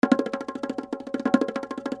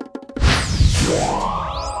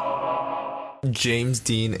James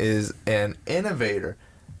Dean is an innovator.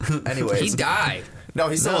 Anyways. He died. No,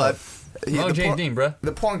 he's still alive. James Dean, bro.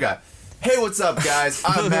 The porn guy. Hey, what's up, guys?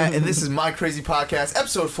 I'm Matt, and this is My Crazy Podcast,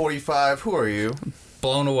 episode 45. Who are you?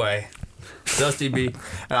 Blown away. Dusty B.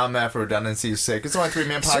 And I'm Matt, for redundancy's sake. It's only a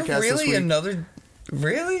 3-man podcast really this week. another...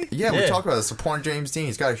 Really? Yeah, we talked about this. The porn James Dean.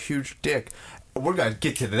 He's got a huge dick. We're going to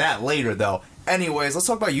get to that later, though. Anyways, let's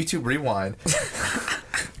talk about YouTube Rewind.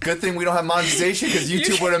 Good thing we don't have monetization, because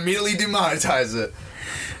YouTube would immediately demonetize it.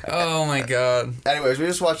 Oh, my God. Anyways, we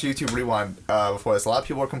just watched YouTube Rewind before this. A lot of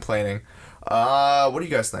people are complaining. What do you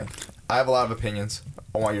guys think? I have a lot of opinions.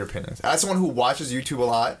 I want your opinions. As someone who watches YouTube a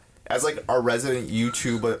lot, as like our resident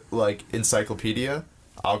YouTube like encyclopedia,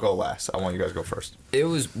 I'll go last. I want you guys to go first. It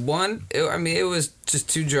was it was just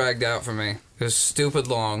too dragged out for me. It was stupid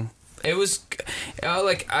long. It was,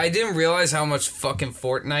 I didn't realize how much fucking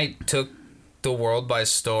Fortnite took the world by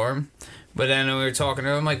storm. But then we were talking,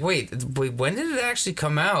 I'm like, wait, when did it actually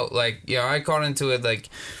come out? Like, I caught into it, like,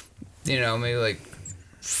 maybe like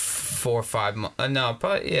 4 or 5 months. No,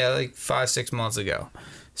 probably, like 5-6 months ago.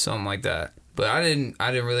 Something like that. But I didn't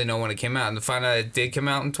really know when it came out. And to find out it did come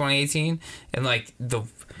out in 2018, and like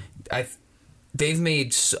they've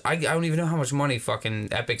made, I don't even know how much money fucking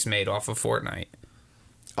Epic's made off of Fortnite.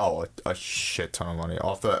 Oh, a shit ton of money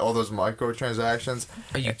off all those microtransactions.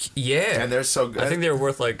 Yeah, and they're so good. I think they were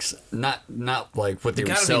worth like not like what they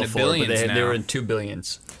would sell for, but they were in 2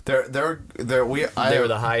 billions. They were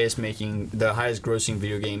the highest grossing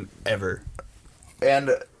video game ever.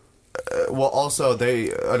 And well, also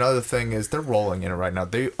another thing is they're rolling in it right now.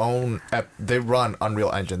 They run Unreal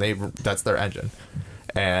Engine. That's their engine.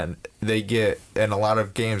 And and a lot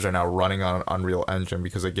of games are now running on Unreal Engine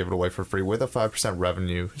because they give it away for free with a 5%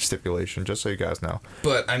 revenue stipulation, just so you guys know.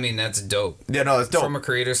 But I mean, that's dope. Yeah, no, it's dope. From a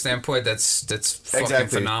creator standpoint, that's fucking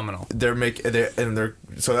phenomenal.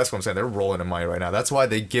 So that's what I'm saying. They're rolling in money right now. That's why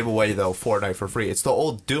they give away Fortnite for free. It's the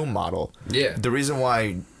old Doom model. Yeah. The reason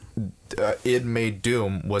why id made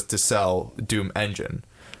Doom was to sell Doom Engine.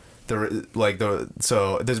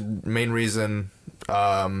 So the main reason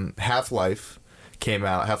Half-Life came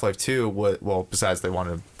out, Half-Life 2, besides they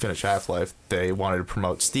wanted to finish Half-Life, they wanted to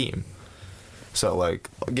promote Steam. So, like,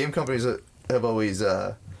 game companies have always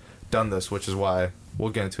done this, which is why,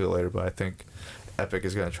 we'll get into it later, but I think Epic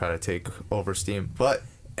is going to try to take over Steam. But,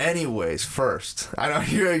 anyways, first, I know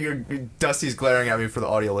you're Dusty's glaring at me for the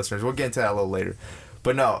audio listeners. We'll get into that a little later.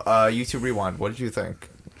 But no, YouTube Rewind, what did you think?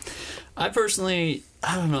 I personally,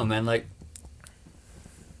 I don't know, man, like,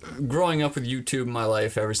 growing up with YouTube in my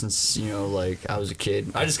life ever since, like, I was a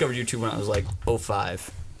kid. I discovered YouTube when I was, like, 05.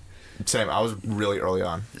 Same. I was really early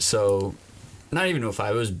on. So, not even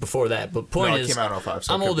 05. It was before that. But point is, it came out in 05,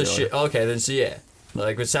 so I'm old as shit. Okay, then, so, yeah.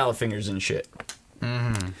 Like, with salad fingers and shit.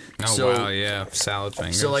 Mm-hmm. Oh, wow, yeah. Salad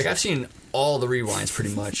fingers. So, like, I've seen all the rewinds,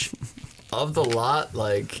 pretty much. Of the lot,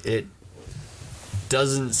 like, it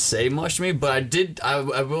doesn't say much to me, but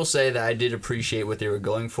I will say that I did appreciate what they were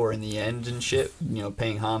going for in the end and shit,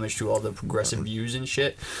 paying homage to all the progressive views and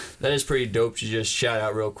shit. That is pretty dope to just shout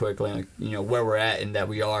out real quickly, like, where we're at and that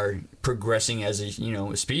we are progressing as a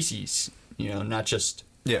species, not just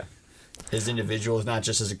as individuals, not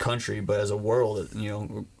just as a country, but as a world,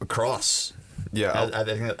 across. Yeah.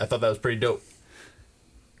 I thought that was pretty dope.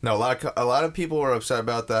 No, a lot of people were upset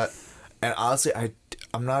about that, and honestly,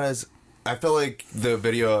 I'm not as... I feel like the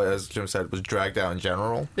video, as Jim said, was dragged out in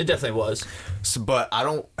general. It definitely was. But I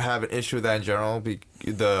don't have an issue with that in general,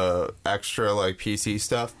 the extra, like, PC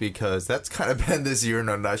stuff, because that's kind of been this year in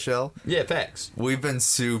a nutshell. Yeah, facts. We've been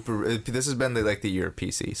this has been, the year of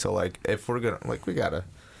PC, so, like, if we're gonna, like, we gotta...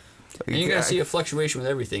 Like, and you're gonna see a fluctuation with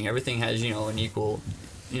everything. Everything has, an equal,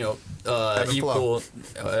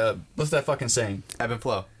 what's that fucking saying? Ebb and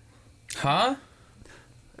flow. Huh?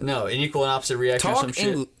 No, an equal and opposite reaction or some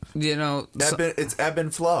shit. It's ebb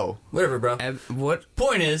and flow. Whatever, bro. What?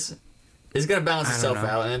 Point is, it's going to balance itself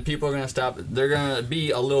out, and then people are going to stop. They're going to be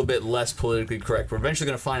a little bit less politically correct. We're eventually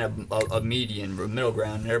going to find a median, a middle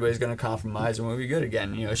ground, and everybody's going to compromise, and we'll be good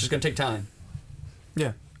again. It's just going to take time.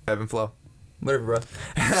 Yeah, ebb and flow. Whatever, bro.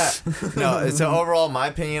 No, so overall, my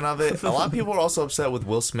opinion of it, a lot of people are also upset with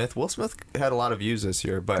Will Smith. Will Smith had a lot of views this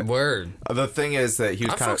year, but the thing is that he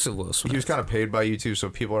was kind of paid by YouTube,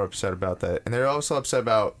 so people are upset about that. And they're also upset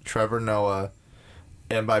about Trevor Noah.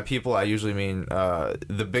 And by people, I usually mean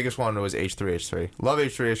the biggest one was H3H3. Love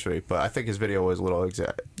H3H3, but I think his video was a little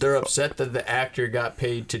exact. They're upset that the actor got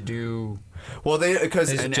paid to do... Well, because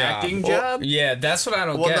an acting job? Yeah, that's what I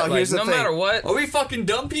don't get. No matter what. Are we fucking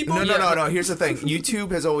dumb people? No. Here's the thing. YouTube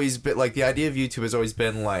has always been, the idea of YouTube has always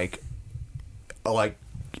been,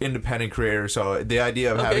 independent creator, so the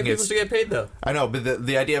idea of Okay, having people it, still get paid though. I know, but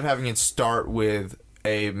the idea of having it start with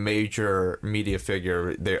a major media figure,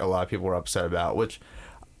 a lot of people were upset about, which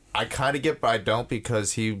I kind of get, but I don't,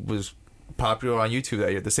 because he was popular on YouTube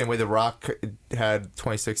that year, the same way The Rock had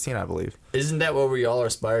 2016, I believe. Isn't that what we all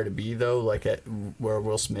aspire to be though? Like at where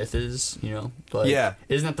Will Smith is, you know? Like, Yeah.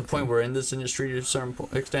 Isn't that the point we're in this industry to a certain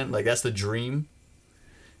extent? Like that's the dream.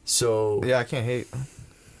 So Yeah, I can't hate.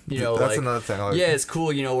 you know, That's like, another thing. Like, yeah, it's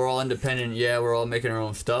cool. You know, we're all independent. Yeah, we're all making our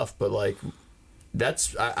own stuff. But like,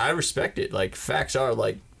 I respect it. Like facts are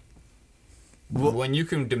like. Well- when you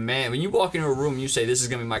can demand, when you walk into a room and you say, this is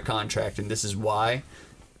going to be my contract and this is why,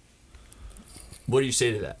 what do you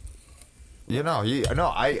say to that? You know,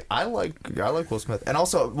 I like Will Smith, and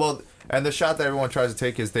also, well, and the shot that everyone tries to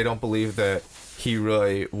take is they don't believe that he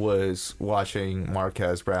really was watching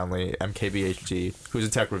Marquez Brownlee, MKBHD, who's a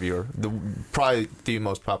tech reviewer, probably the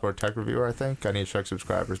most popular tech reviewer. I think I need to check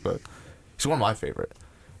subscribers, but he's one of my favorite.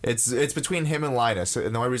 It's between him and Linus,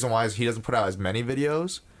 and the only reason why is he doesn't put out as many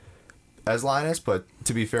videos as Linus. But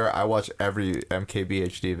to be fair, I watch every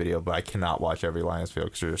MKBHD video, but I cannot watch every Linus video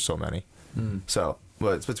because there's so many. So,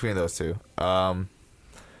 but it's between those two.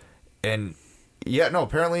 And yeah, no,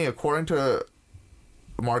 apparently, according to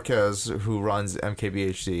Marquez, who runs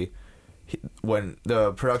MKBHD, when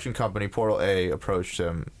the production company Portal A approached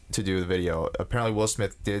him to do the video, apparently Will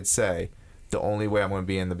Smith did say, the only way I'm going to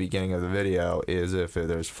be in the beginning of the video is if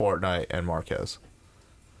there's Fortnite and Marquez.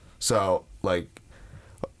 So, like,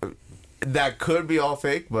 that could be all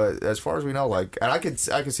fake, but as far as we know, like, and I could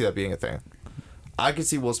see that being a thing. I could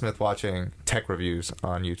see Will Smith watching tech reviews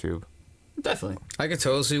on YouTube. Definitely. I could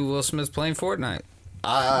totally see Will Smith playing Fortnite.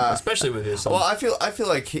 Especially with his son. Well, I feel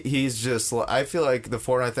like he's just. I feel like the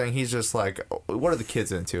Fortnite thing. He's just like, what are the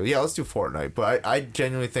kids into? Yeah, let's do Fortnite. But I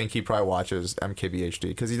genuinely think he probably watches MKBHD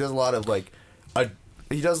because he does a lot of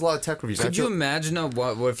he does a lot of tech reviews. Could you imagine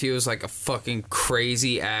what if he was like a fucking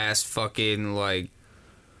crazy ass fucking like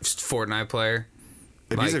Fortnite player?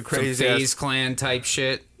 If like he's a crazy some FaZe ass, Clan type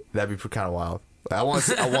shit. that'd be kind of wild. I want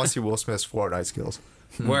to see Will Smith's Fortnite skills.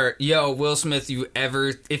 Where, Will Smith,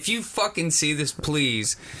 if you fucking see this,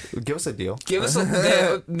 please Give us a deal. give us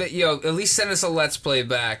at least send us a let's play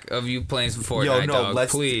back of you playing some Fortnite, dog,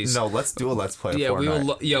 please. let's do a let's play. Of Yeah,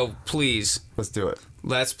 Fortnite. we will. Please, Let's do it.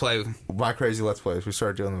 let's play. My crazy let's plays. We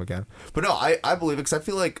started doing them again. But no, I believe it because I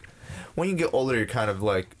feel like when you get older, you're kind of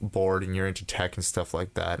like bored and you're into tech and stuff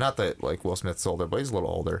like that. Not that like Will Smith's older, but he's a little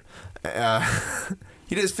older.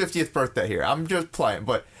 He did his 50th birthday here. I'm just playing,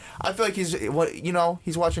 but I feel like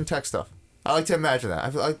he's watching tech stuff. I like to imagine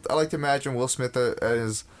that. I like to imagine Will Smith at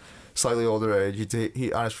his slightly older age.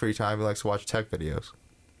 He on his free time he likes to watch tech videos.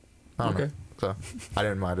 I don't know. So I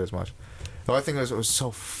didn't mind it as much. The only thing was it was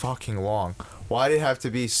so fucking long. Why did it have to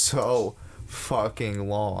be so fucking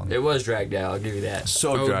long? It was dragged out, I'll give you that.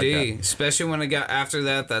 So OD, dragged out. especially when it got after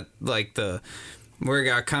that like where it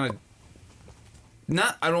got kind of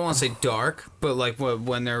not, I don't want to say dark, but like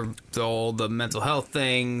when they're all the mental health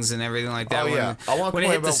things and everything like that. Oh, yeah. I want to when it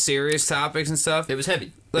play hit the about- serious topics and stuff. It was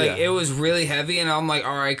heavy. Like, Yeah. it was really heavy, and I'm like,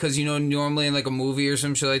 all right, because, normally in, like, a movie or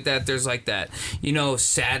some shit like that, there's, like, that,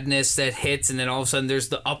 sadness that hits, and then all of a sudden there's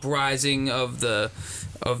the uprising of the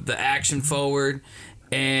action forward,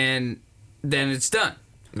 and then it's done.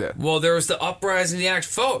 Yeah. Well, there was the uprising of the action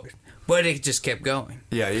forward, but it just kept going.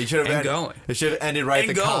 Yeah, you should have And ended, going. It should have ended right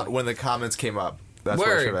And at the going. when the comments came up. That's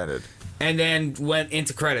where it Word. should have ended. And then went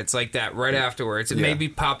into credits like that right afterwards. It Yeah. may be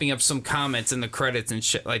popping up some comments in the credits and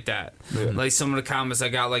shit like that. Yeah. Like, some of the comments that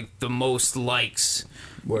got, like, the most likes,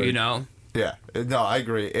 Word. Yeah, no, I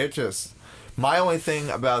agree. It just my only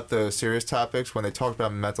thing about the serious topics when they talk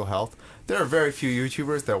about mental health, there are very few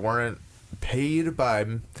YouTubers that weren't paid by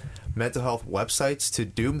mental health websites to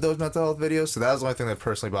do those mental health videos. So that was the only thing that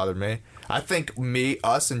personally bothered me. I think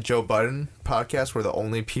us, and Joe Budden podcast were the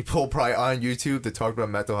only people probably on YouTube that talked about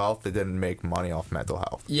mental health that didn't make money off mental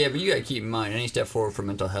health. Yeah, but you gotta keep in mind, any step forward for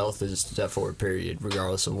mental health is a step forward, period,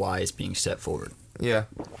 regardless of why it's being stepped forward. Yeah,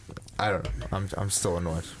 I don't know. I'm still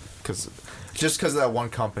annoyed because of that one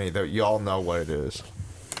company that y'all know what it is.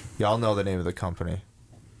 Y'all know the name of the company.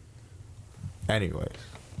 Anyways,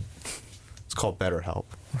 it's called BetterHelp.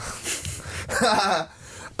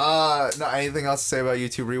 No, anything else to say about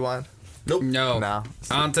YouTube Rewind? Nope. No. No.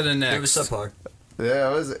 On to the next. It was subpar.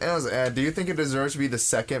 Yeah, it was. Do you think it deserves to be the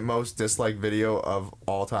second most disliked video of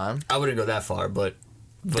all time? I wouldn't go that far, but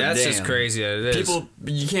That's just damn. crazy that it is. People,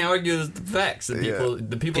 you can't argue with the facts.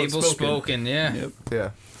 The people have spoken, yeah. Yep.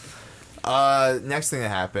 Yeah. Next thing that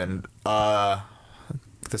happened.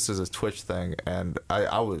 This is a Twitch thing, and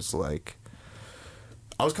I was like,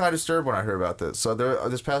 I was kind of disturbed when I heard about this. So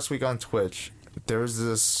this past week on Twitch, there was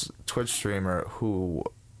this Twitch streamer who,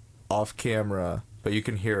 off camera, but you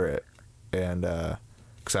can hear it, and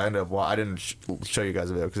because I ended up, well, I didn't show you guys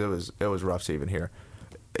a video because it was rough to even hear.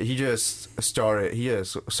 He just started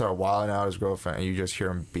wilding out his girlfriend, and you just hear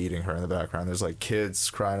him beating her in the background. There's like kids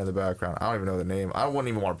crying in the background. I don't even know the name. I wouldn't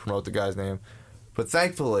even want to promote the guy's name, but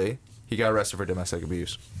thankfully he got arrested for domestic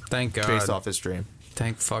abuse. Thank God. Based off his stream.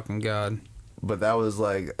 Thank fucking God. But that was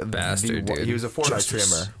like Bastard, dude. He was a Fortnite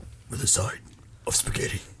streamer with a side of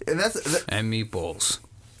spaghetti and that's and meatballs.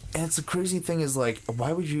 and it's the crazy thing is like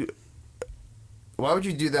why would you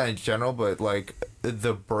do that in general, but like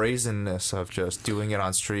the brazenness of just doing it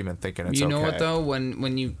on stream and thinking it's You know okay. what though?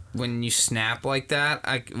 When you snap like that,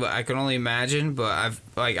 I can only imagine. But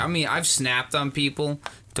I've snapped on people.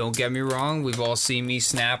 Don't get me wrong. We've all seen me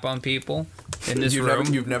snap on people in this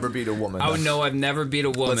room. You've never beat a woman. Oh no, I've never beat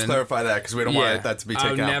a woman. Let's clarify that because we don't want that to be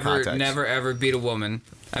taken out of context. Never ever beat a woman.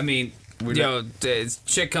 I mean,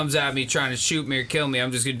 chick comes at me trying to shoot me or kill me.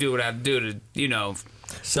 I'm just gonna do what I have to do to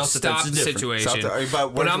stop the situation.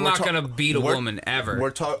 But I'm not gonna beat a woman ever.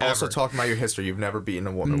 We're also talking about your history. You've never beaten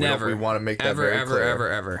a woman. Never. We want to make that very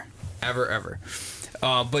clear. Ever.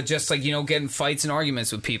 But just like getting fights and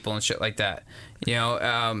arguments with people and shit like that.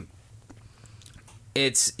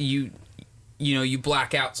 It's you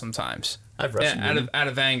black out sometimes. I've wrestled out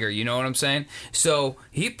of anger, you know what I'm saying? So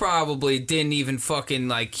he probably didn't even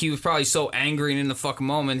fucking he was probably so angry and in the fucking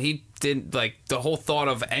moment he didn't the whole thought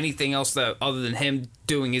of anything else that other than him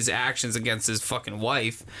doing his actions against his fucking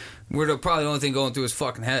wife were probably the only thing going through his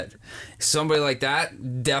fucking head. Somebody like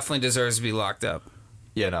that definitely deserves to be locked up.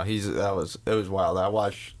 Yeah, no, it was wild. I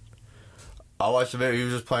watched the video. He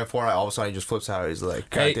was just playing Fortnite. All of a sudden, he just flips out. He's like,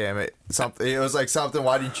 "God damn it!" Something. It was like something.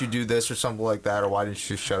 Why didn't you do this or something like that, or why didn't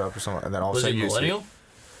you shut up or something? And then all of a sudden, he millennial?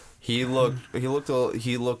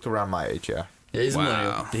 He looked around my age. Yeah. Yeah, he's a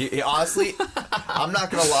millennial. He honestly, I'm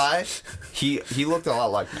not gonna lie. He looked a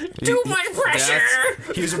lot like me. Too much pressure.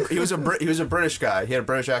 He was a British guy. He had a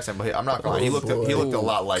British accent, but I'm not gonna lie. He looked a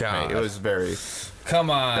lot like me. It was very.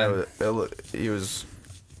 Come on. He was.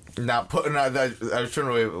 Not putting out that I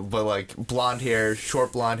shouldn't really, but like blonde hair,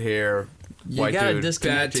 short blonde hair, white gotta dude,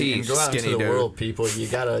 disconnect bad and go out into the world, people. You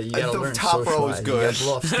gotta the learn. top row was good. You gotta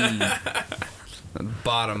blow off steam. The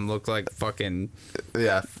bottom looked like fucking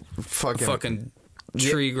fucking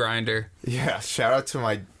tree grinder. Yeah, shout out to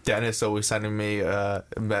my dentist always sending me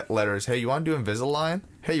letters. Hey, you want to do Invisalign?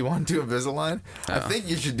 Hey, you want to do Invisalign? I think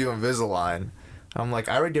you should do Invisalign. I'm like,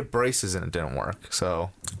 I already did braces and it didn't work.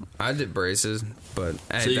 So I did braces, but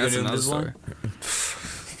hey, so that's another story.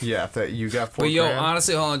 Yeah, that you got $4,000. But yo,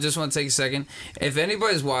 honestly, hold on, just want to take a second. If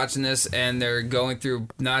anybody's watching this and they're going through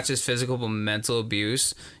not just physical but mental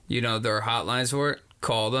abuse, there are hotlines for it.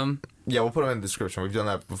 Call them. Yeah, we'll put them in the description. We've done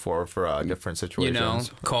that before for different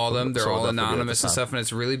situations. Call them. They're all we'll anonymous and stuff, and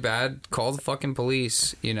it's really bad. Call the fucking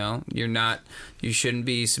police. You shouldn't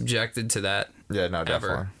be subjected to that. Yeah, no,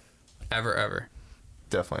 definitely. Ever.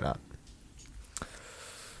 Definitely not.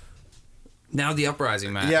 Now the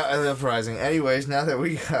uprising, man. Yeah, the uprising. Anyways, now that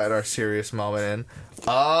we got our serious moment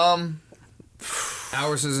in,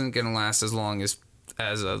 ours isn't gonna last as long as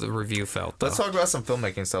the review felt. Though. Let's talk about some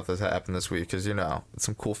filmmaking stuff that's happened this week, because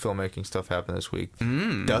some cool filmmaking stuff happened this week.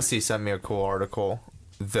 Dusty sent me a cool article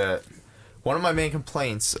that one of my main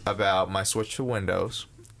complaints about my switch to Windows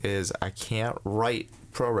is I can't write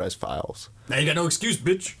ProRes files. Now you got no excuse,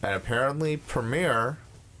 bitch. And apparently Premiere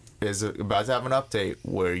is about to have an update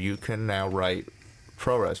where you can now write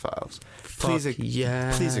ProRes files. Please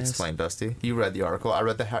explain, Dusty. You read the article. I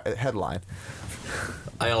read the headline.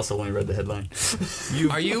 I also only read the headline.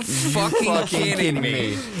 Are you fucking kidding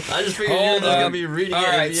me? I just figured you were going to be reading it. All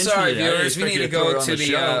right, sorry, viewers. We need to go to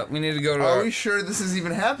the. We need to go to. Are we sure this is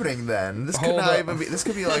even happening? Then this could not even be. This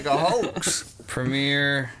could be like a hoax.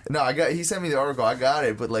 Premiere. No, he sent me the article. I got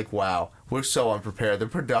it, but wow, we're so unprepared. The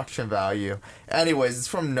production value. Anyways, it's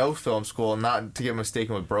from No Film School, not to get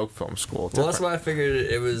mistaken with Broke Film School. Well, that's why I figured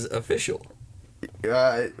it was official.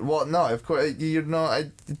 Well, no, of course,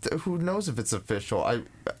 who knows if it's official? I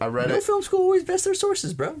read it. No Film School always vets their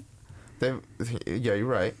sources, bro. Yeah, you're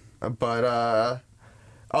right. But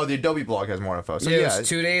the Adobe blog has more info. So it was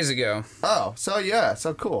 2 days ago. Oh,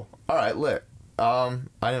 so cool. All right, lit. I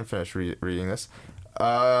didn't finish reading this.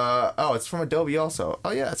 It's from Adobe also. Oh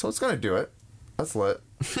yeah, so it's gonna do it. That's lit.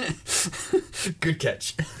 Good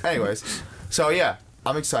catch. Anyways, so yeah,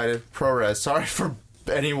 I'm excited. ProRes. Sorry for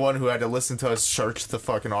anyone who had to listen to us search the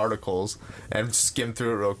fucking articles and skim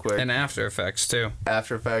through it real quick. And After Effects too.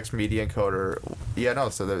 After Effects, Media Encoder. Yeah, no.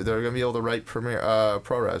 So they're gonna be able to write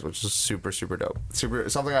ProRes, which is super super dope.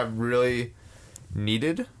 Something I've really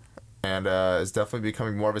needed. and it's definitely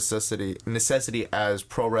becoming more of a necessity as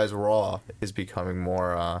ProRes RAW is becoming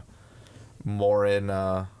more in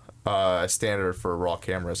a standard for RAW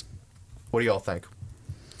cameras. What do y'all think?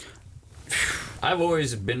 I've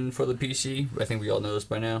always been for the PC. I think we all know this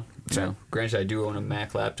by now. Same. Granted, I do own a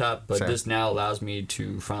Mac laptop, but Same. this now allows me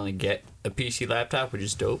to finally get a PC laptop, which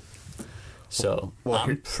is dope. So Well,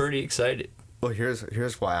 I'm pretty excited. Well, here's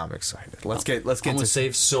why I'm excited. Let's get I'm to gonna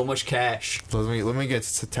save so much cash. let me get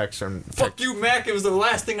to text and Fuck you, Mac. It was the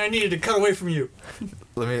last thing I needed to cut away from you.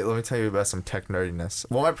 let me tell you about some tech nerdiness.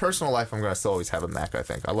 Well, my personal life, I'm gonna still always have a Mac. I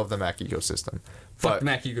think I love the Mac ecosystem. Fuck But the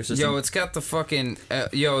Mac ecosystem. Yo, it's got the fucking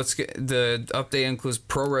the update includes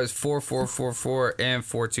ProRes 4444 and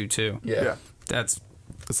 422. yeah. That's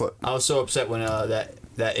it's like, I was so upset when that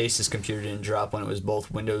Asus computer didn't drop when it was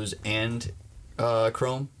both Windows and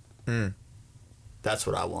Chrome. That's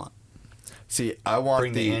what I want. see, I want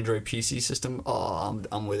Bring the Android PC system. Oh,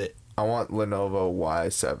 I'm with it. I want Lenovo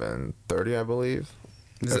Y730, I believe.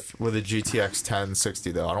 With a GTX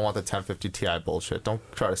 1060 though. I don't want the 1050 Ti bullshit. Don't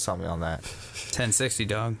try to sell me on that. 1060,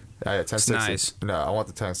 dog. Yeah, 1060. nice. No, I want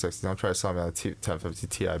the 1060. Don't try to sell me on the 1050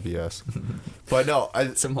 Ti BS. But no,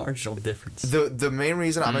 It's a marginal difference. the main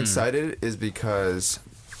reason I'm excited is because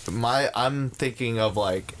I'm thinking of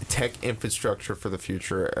like tech infrastructure for the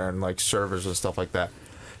future and like servers and stuff like that.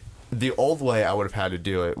 The old way I would have had to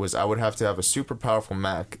do it was I would have to have a super powerful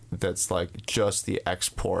Mac that's like just the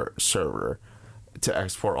export server to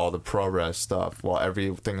export all the ProRes stuff while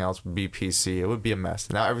everything else would be PC. It would be a mess.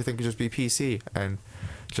 Now everything can just be PC and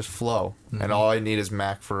just flow. And all I need is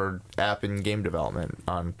Mac for app and game development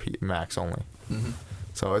on Macs only.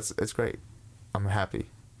 So it's great. I'm happy.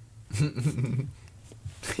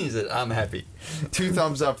 He said, I'm happy. 2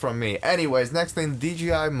 thumbs up from me. Anyways, next thing,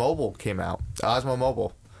 DJI Mobile came out. Osmo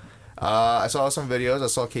Mobile. I saw some videos. I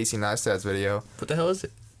saw Casey Neistat's video. What the hell is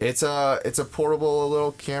it? It's a portable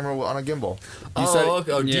little camera on a gimbal.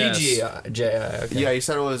 Yes. DJI. Okay. Yeah, you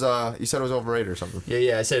said it was overrated or something.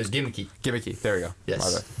 Yeah, I said it was gimmicky. Gimmicky. There you go. Yes.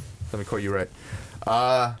 My bad. Let me quote you right.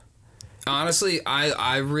 Honestly,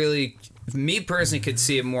 I really, me personally, could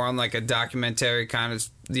see it more on like a documentary kind of,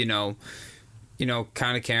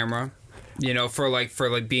 kind of camera, for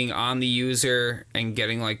like being on the user and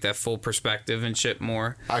getting like that full perspective and shit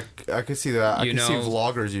more. I could see that. I could see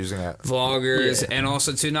vloggers using it. Vloggers, Yeah. and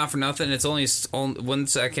also too, not for nothing, it's only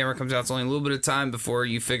once that camera comes out, it's only a little bit of time before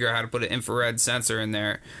you figure out how to put an infrared sensor in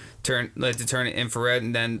there, turn it infrared,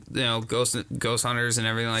 and then ghost hunters and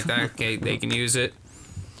everything like that, they can use it.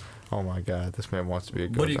 Oh my god, this man wants to be a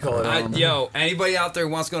ghost. What do you call it? Anybody out there who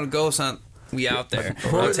wants to go to ghost hunt, we out there.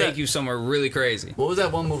 I'll was take that? you somewhere really crazy. What was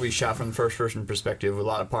that one movie shot from the first person perspective with a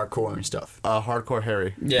lot of parkour and stuff? Hardcore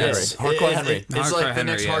Harry. Yes. Harry. Hardcore It- Henry. It's Hardcore like the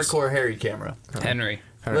Henry, next yes. Hardcore Harry camera. Henry.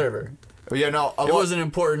 Whatever. Yeah, no. It wasn't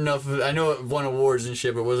important enough. I know it won awards and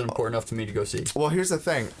shit, but it wasn't important enough to me to go see. Well, here's the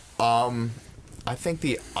thing. I think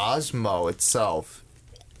the Osmo itself,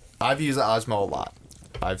 I've used the Osmo a lot.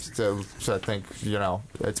 I think,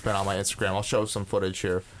 it's been on my Instagram. I'll show some footage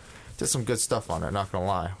here. Did some good stuff on it, not gonna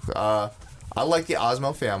lie. I like the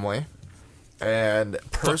Osmo family. And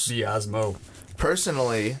Fuck the Osmo.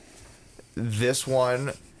 personally, this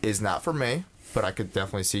one is not for me, but I could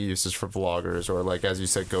definitely see uses for vloggers or, like, as you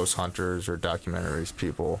said, ghost hunters or documentaries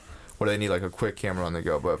people where they need, like, a quick camera on the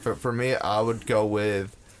go. But for me, I would go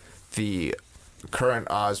with the current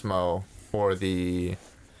Osmo or the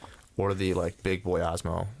like big boy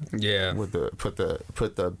Osmo. Yeah. With the put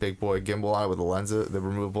the big boy gimbal on it with the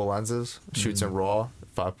removable lenses, shoots in RAW,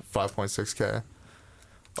 5.6K.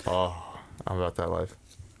 Oh, I'm about that life.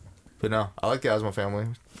 But no, I like the Osmo family.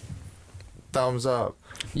 Thumbs up.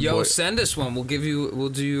 Yo, Boy- send us one. We'll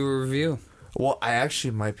do you a review. Well, I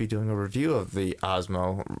actually might be doing a review of the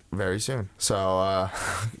Osmo very soon, so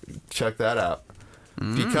check that out.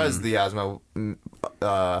 Because the Osmo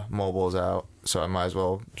mobile is out, so I might as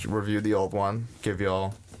well review the old one, give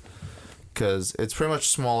y'all, because it's pretty much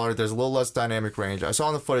smaller. There's a little less dynamic range. I saw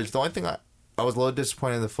in the footage. The only thing I was a little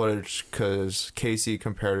disappointed in the footage because Casey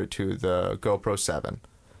compared it to the GoPro 7.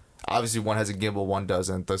 Obviously, one has a gimbal, one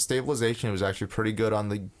doesn't. The stabilization was actually pretty good on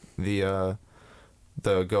the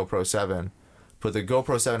GoPro 7, but the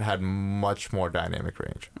GoPro 7 had much more dynamic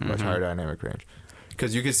range, much higher dynamic range.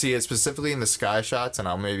 Because you can see it specifically in the sky shots, and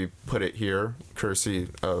I'll maybe put it here, courtesy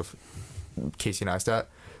of Casey Neistat.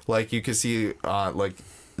 Like, you can see, like,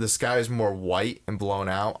 the sky is more white and blown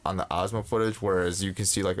out on the Osmo footage, whereas you can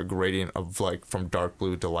see, like, a gradient of, like, from dark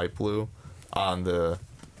blue to light blue on the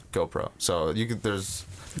GoPro. So, there's...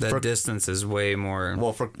 That distance is way more.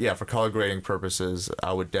 Well, for color grading purposes,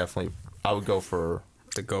 I would go for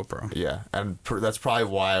the GoPro. yeah, and that's probably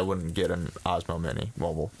why I wouldn't get an Osmo Mini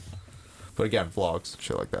mobile. But again, vlogs,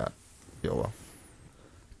 shit like that. YOLO.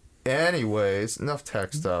 Anyways, enough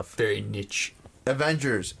tech stuff. Very niche.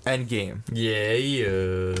 Avengers Endgame.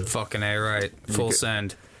 Yeah. Fucking A, right. Full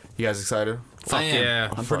send. You guys excited? I am. yeah.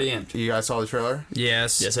 I'm pretty amped. You guys saw the trailer?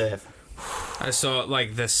 Yes. Yes, I have. I saw it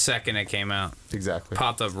like the second it came out. Exactly.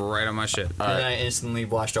 Popped up right on my shit. And then I instantly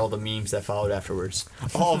watched all the memes that followed afterwards.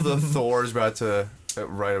 All of the Thor's about to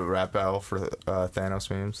write a rap battle for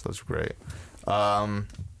Thanos memes. Those were great.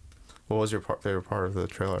 What was your favorite part of the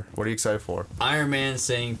trailer? What are you excited for? Iron Man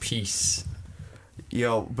saying peace.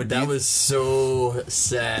 Yo, but That was so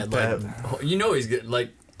sad. Like, you know he's good.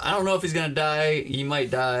 Like, I don't know if he's gonna die. He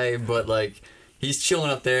might die, but like, he's chilling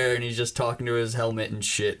up there and he's just talking to his helmet and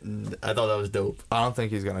shit. And I thought that was dope. I don't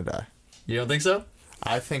think he's gonna die. You don't think so?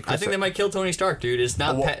 I think they might kill Tony Stark, dude. It's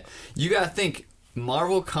not. You gotta think.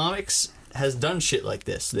 Marvel Comics has done shit like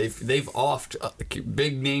this. They've offed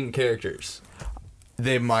big name characters.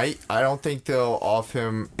 They might. I don't think they'll off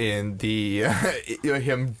him in the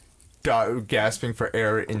him gasping for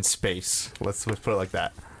air in space. Let's put it like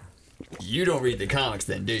that. You don't read the comics,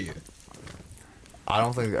 then, do you? I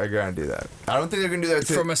don't think they're gonna do that. I don't think they're gonna do that.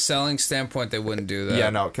 From a selling standpoint, they wouldn't do that. Yeah,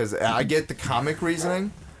 no, because I get the comic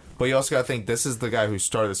reasoning, but you also gotta think this is the guy who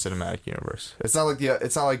started the cinematic universe. It's not like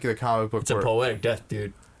the comic book. It's a poetic death,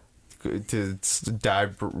 dude. To die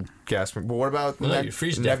gasping. But what about Well, you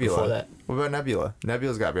freeze death Nebula? before that. What about Nebula?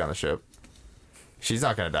 Nebula's got to be on the ship. She's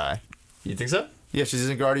not gonna die. You think so? Yeah, she's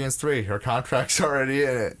in Guardians 3. Her contract's already in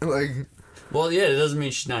it. Like, Well, yeah, it doesn't mean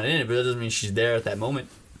she's not in it, but it doesn't mean she's there at that moment.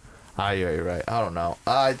 yeah, you're right. I don't know.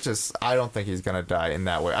 I don't think he's gonna die in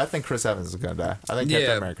that way. I think Chris Evans is gonna die. I think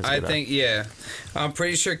Captain America's gonna die. I'm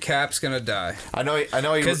pretty sure Cap's gonna die. I know.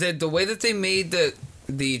 Because the way that they made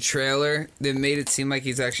the trailer, they made it seem like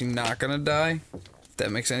he's actually not gonna die. If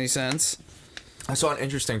that makes any sense. I saw an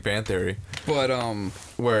interesting fan theory But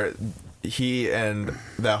where he and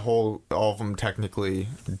all of them technically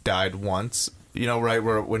died once. You know, right?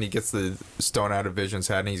 Where when he gets the stone out of Vision's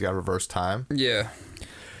head and he's got reverse time. yeah.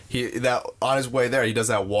 That on his way there, he does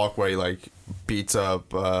that walk where he like beats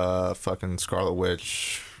up fucking Scarlet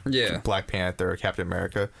Witch, Yeah. Black Panther, Captain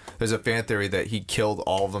America. There's a fan theory that he killed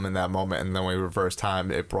all of them in that moment, and then when he reversed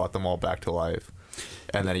time, it brought them all back to life,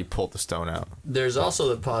 and then he pulled the stone out. There's also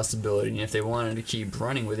the possibility, if they wanted to keep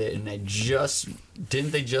running with it, and they just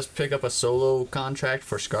pick up a solo contract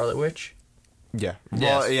for Scarlet Witch? Yeah. Yes.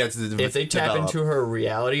 Well, yeah. If they tap into her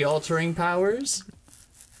reality altering powers,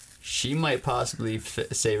 she might possibly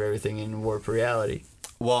save everything in warp reality.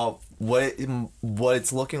 Well, what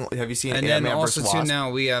it's looking like, have you seen And then Ant-Man also vs. too Wasp?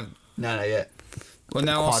 No, not yet. Well,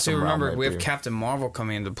 now also Quantum Realm remember might we have be. Captain Marvel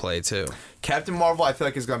coming into play too. Captain Marvel, I feel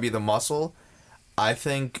like is going to be the muscle. I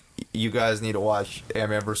think you guys need to watch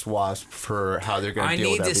Ant-Man vs. Wasp for how they're going to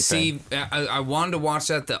deal with everything. I wanted to watch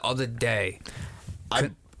that the other day.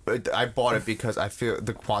 I bought it because I feel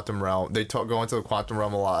the quantum realm. They go into the quantum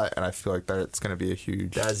realm a lot, and I feel like that it's going to be a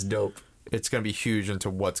huge. That's dope. It's going to be huge into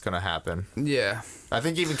what's going to happen. Yeah. I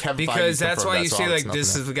think even Kevin Because Feige that's why confirmed you that, see, so like, it's nothing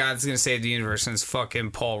this to- is the guy that's going to save the universe, and it's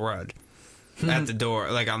fucking Paul Rudd at the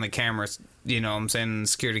door, like, on the cameras, you know what I'm saying,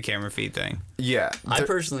 security camera feed thing. Yeah, I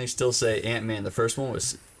personally still say Ant-Man. The first one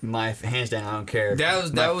was my hands down. I don't care. That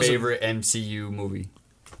was my favorite MCU movie.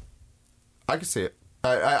 I can see it.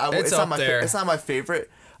 It's not up my there. It's not my favorite.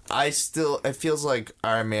 It feels like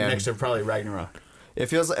Iron Man. Next to probably Ragnarok. It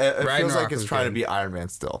feels like Ragnarok it's was trying to good. be Iron Man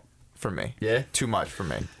still for me. Yeah? Too much for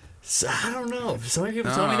me. So, I don't know. So many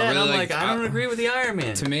people No, tell me I that, and really I'm like- like, I don't agree with the Iron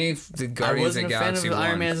Man. To me, the I Guardians wasn't of a the fan Galaxy of Iron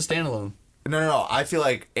one. Man as a standalone. No. I feel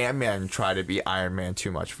like Ant-Man tried to be Iron Man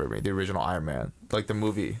too much for me. The original Iron Man, like the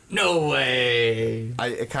movie. No way.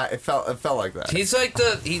 It felt like that. He's like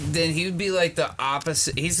he would be like the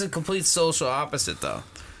opposite. He's the complete social opposite, though.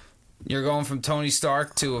 You're going from Tony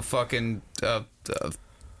Stark to a fucking.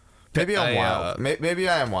 Maybe I'm I, wild. Maybe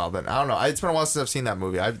I am wild. Then I don't know. It's been a while since I've seen that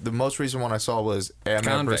movie. The most recent one I saw was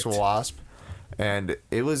Ant-Man vs. Convict. Wasp, and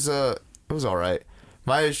it was all right.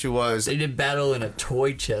 My issue was They did battle in a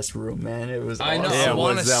toy chest room, man. It was I know. awesome. Yeah, I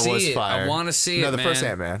want to that was see it. fire. I want to see it. the man. first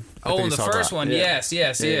Ant-Man. I Oh, think the you saw first that. one. Yeah.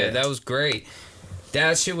 Yes. Yeah. That was great.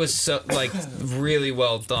 That shit was so, like really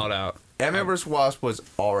well thought out. Ant-Man vs. Wasp was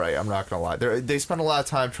all right. I'm not gonna lie. They spent a lot of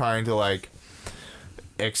time trying to like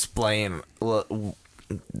explain the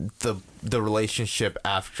relationship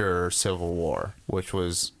after Civil War, which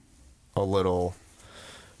was a little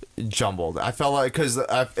jumbled. I felt like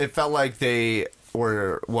it felt like they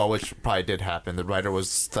were which probably did happen. The writer was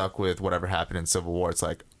stuck with whatever happened in Civil War. It's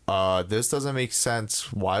like, this doesn't make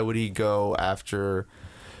sense. Why would he go after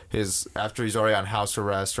he's already on house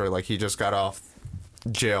arrest, or like he just got off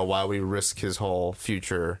jail? Why would he risk his whole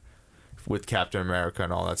future with Captain America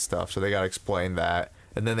and all that stuff. So they gotta explain that,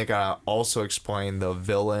 and then they gotta also explain the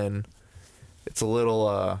villain. It's a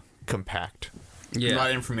little compact. A Yeah. lot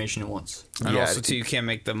of information at once. And Yeah, also, too, you can't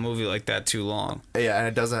make the movie like that too long. Yeah, and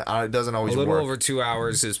it doesn't A always little work. over 2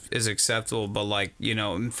 hours is acceptable, but like, you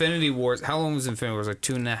know, Infinity Wars. How long was Infinity Wars? Like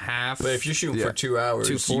 2.5. But if you're shooting Yeah. for 2 hours,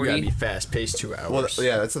 you 240? gotta be fast paced 2 hours. Well,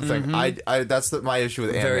 yeah, that's the thing. That's my issue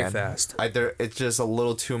with Very Ant-Man. fast. It's just a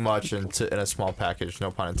little too much in a small package.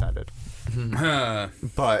 No pun intended. Huh.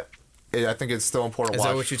 But I think it's still important. Is to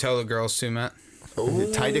watch. that what you tell the girls too, Matt?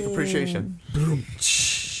 Tiny dick appreciation.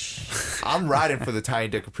 I'm riding for the tiny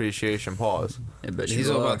dick appreciation. Pause. I bet you He's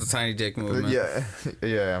all are. about the tiny dick movement.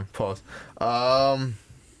 Yeah. Pause.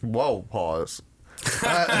 Whoa. Pause.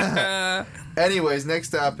 Anyways, next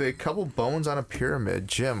topic. Couple bones on a pyramid.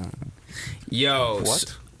 Jim. Yo.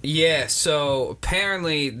 What? Yeah. So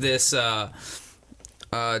apparently this Dutch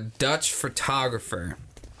photographer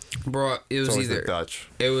brought. It It's was always the either Dutch.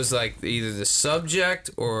 it was like either the subject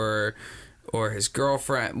or his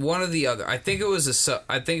girlfriend, one or the other. I think it was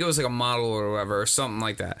like a model or whatever, or something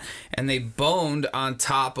like that. And they boned on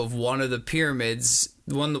top of one of the pyramids,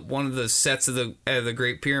 one of the sets of the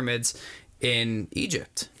Great Pyramids in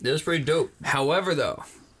Egypt. That was pretty dope. However, though,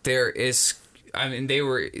 they were view I'm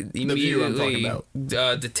talking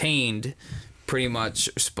immediately detained. Pretty much,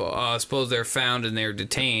 suppose they're found and they're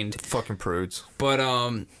detained. Fucking prudes. But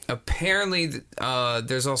apparently,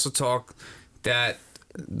 there's also talk that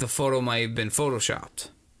the photo might have been photoshopped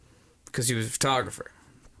because he was a photographer.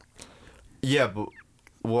 Yeah, but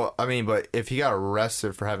but if he got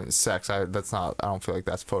arrested for having sex, I don't feel like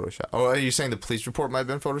that's Photoshop. Oh, are you saying the police report might have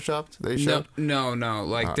been photoshopped? They showed? No.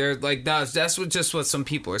 Like they're like that's what some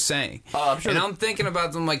people are saying. Oh, I'm sure and the- I'm thinking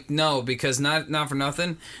about them like no, because not for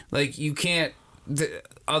nothing. Like you can't.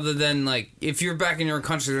 Other than like if you're back in your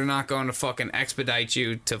country, they're not going to fucking expedite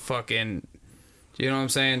you to fucking. You know what I'm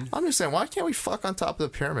saying? I'm just saying, why can't we fuck on top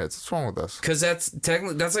of the pyramids? What's wrong with us? Because that's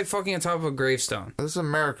like fucking on top of a gravestone. This is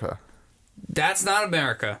America. That's not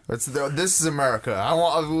America. This is America. I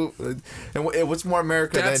want. And what's more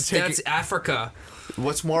America That's than taking? Africa.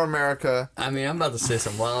 What's more America? I mean, I'm about to say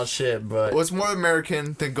some wild shit, but What's more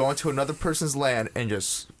American than going to another person's land and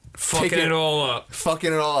just Fucking taking it all up.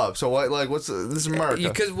 fucking it all up? So what? Like, what's this is America?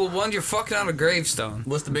 Because one, you're fucking on a gravestone.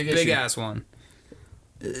 what's the big issue? Big ass one.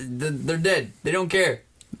 They're dead. They don't care.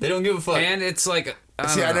 They don't give a fuck. And it's like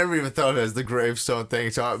I never even thought of it as the gravestone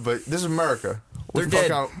thing. So, but this is America. They're What the fuck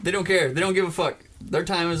dead. out- They don't care. They don't give a fuck. Their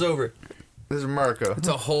time is over. This is America. It's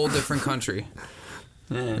a whole different country.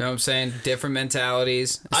 You know what I'm saying? Different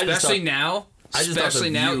mentalities. I just Especially thought- now. I just thought the Especially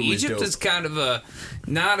now. view was Egypt dope. is kind of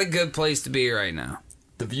not a good place to be right now.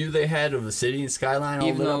 The view they had of the city and skyline, all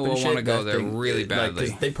Even lit though up and we'll shit. wanna go that there thing, really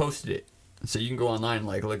badly. 'cause they posted it, so you can go online and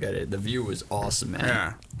look at it. The view was awesome, man.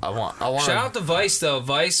 Yeah. I want. Shout out to Vice though.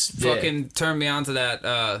 Vice Yeah. fucking turned me on to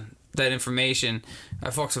that information. I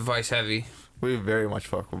fucks with Vice heavy. We very much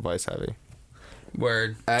fuck with Vice Heavy.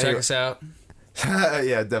 Word. Anyway. Check us out.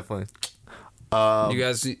 Yeah, definitely. You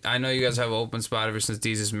guys, I know you guys have an open spot ever since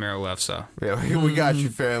Jesus Miro left. So Yeah, we got you,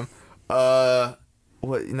 fam.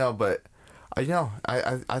 What? No, but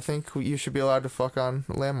I think you should be allowed to fuck on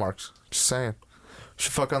landmarks. Just saying. You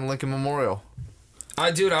should fuck on Lincoln Memorial.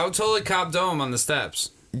 I would totally cop dome on the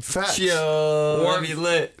steps. Facts. Yo, Or- that'd be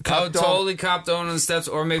lit. I would dome. totally cop dome on the steps,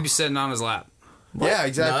 or maybe sitting on his lap. Yeah,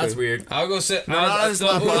 exactly. No, that's weird. I'll go sit. No, not on his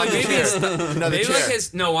lap, but on the maybe chair. it's No, the maybe chair. like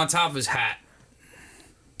his on top of his hat.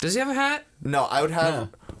 Does he have a hat? No, I would have.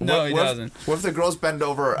 No, he what if- doesn't. What if the girl's bend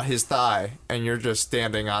over his thigh and you're just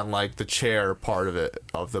standing on like the chair part of it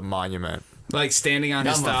of the monument? Like standing on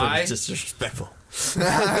That his thigh? motherfucker's disrespectful.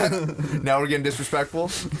 Now we're getting disrespectful.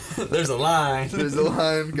 There's a line. There's the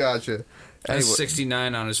line. Gotcha. Has Anyway,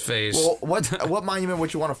 69 on his face. well, what monument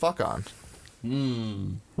would you want to fuck on?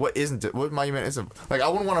 What isn't it? What monument isn't? Like, I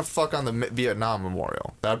wouldn't want to fuck on the Vietnam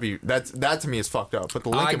Memorial. That to me is fucked up. But the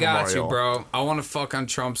Lincoln I got Memorial, you, bro. I want to fuck on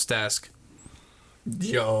Trump's desk.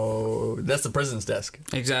 Yo, that's the president's desk.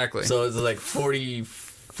 Exactly. So it's like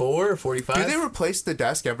 44, 45? Do they replace the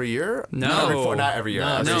desk every year? No. Not every year.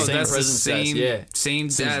 No, Every it's no, the same that's the president's same desk, yeah. same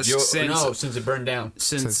desk since it burned down.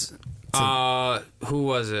 since who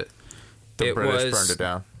was it? the British burned it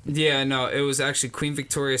down. Yeah, no, it was actually Queen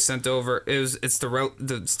Victoria sent over. It's the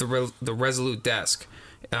Resolute desk.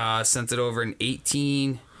 Sent it over in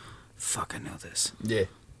 18. Fuck, I know this. Yeah.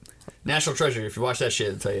 National Treasure. If you watch that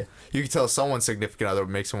shit, I'll tell you. You can tell someone's significant other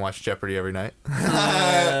makes him watch Jeopardy every night.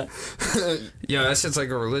 Yeah, that shit's like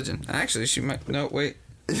a religion. Actually, she might. No, wait.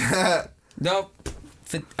 Nope.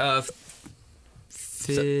 50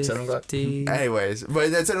 7 o'clock. Anyways,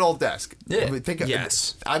 but it's an old desk. Yeah. I mean,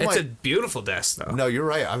 Yes. I It's might, a beautiful desk, though. no, you're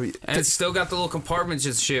right. I mean, And it's still got the little compartments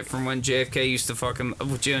and shit from when JFK used to fucking...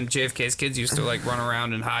 JFK's kids used to, like, run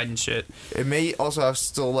around and hide and shit. it may also have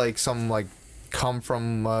still like some like come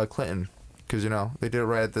from Clinton, because you know they did it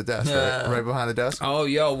right at the desk, right behind the desk. Oh,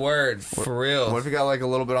 yo, word. For real. What if you got like a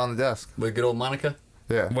little bit on the desk? With good old Monica.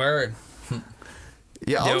 Yeah, Word.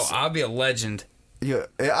 yeah. Yo, I'll be a legend. Yeah,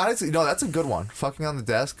 honestly, no, that's a good one. Fucking on the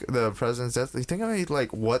desk, the president's desk. You think I mean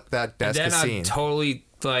like what that And desk then has I seen? totally,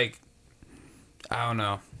 like... I don't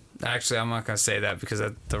know. Actually, I'm not going to say that because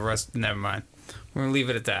the rest... Never mind. We're going to leave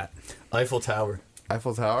it at that. Eiffel Tower.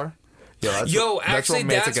 Eiffel Tower. Yo, Yo, actually,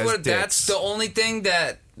 romantic as that's dicks. the only thing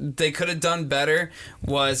that they could have done better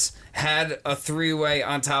was had a 3-way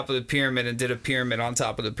on top of the pyramid and did a pyramid on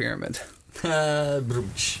top of the pyramid.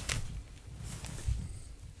 Brooch.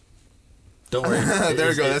 Don't worry. There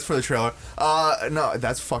we go. That's for the trailer. No,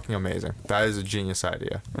 that's fucking amazing. That is a genius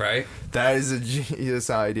idea. Right? That is a genius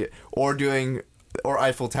idea. Or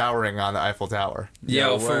Eiffel Towering on the Eiffel Tower.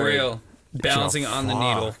 Yo, for word. real. Balancing on the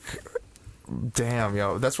needle. Damn,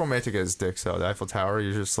 yo, that's romantic as dicks though. The Eiffel Tower,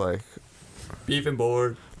 you're just like Beef and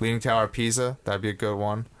board. Leaning Tower of Pisa. That'd be a good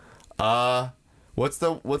one. What's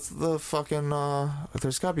the fucking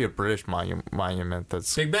There's gotta be a British monument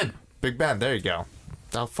that's Big Ben. Big Ben. There you go.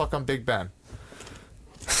 Oh, fuck on Big Ben.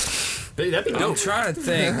 That'd be I'm dope. trying to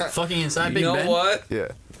think. Fucking inside You Big know Ben. what? Yeah.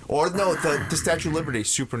 Or no, the Statue of Liberty,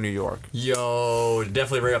 super New York. Yo,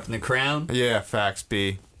 definitely right up in the crown. Yeah, facts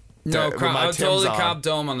B. No, With my I'll Timbs totally on. cop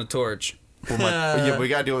dome on the torch. Yeah, we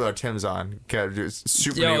gotta deal with our Timbs on. Gotta do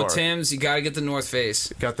super New Yo, York. Tim's, you gotta get the North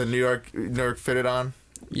Face. Got the New York fitted on.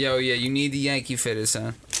 Yo, yeah, you need the Yankee fitted,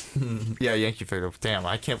 son. Yeah, Yankee fitted. Damn,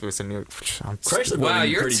 I can't believe it's a New York. Chrysler Wow,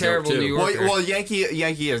 building you're a pretty terrible dope, too. New Yorker. Well, Yankee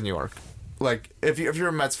is New York. Like, if you're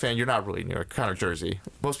a Mets fan, you're not really New York. Kind of Jersey.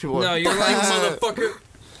 Most people. No, you're like Motherfucker.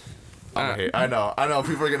 I know.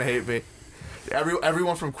 People are gonna hate me.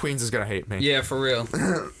 Everyone from Queens is gonna hate me. Yeah, for real.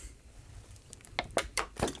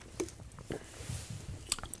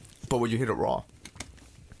 But would you hit it raw?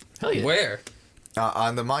 Hell yeah. Where?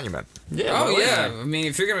 On the monument. Yeah. Oh, why yeah. not? I mean,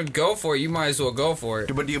 if you're gonna go for it, you might as well go for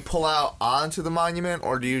it. But do you pull out onto the monument,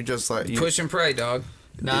 or do you just like Push and pray, dog.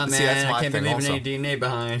 Nah, See, that's man, my I can't be thing leaving also. any DNA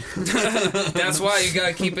behind. That's why you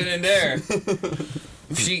gotta keep it in there.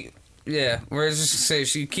 Whereas just say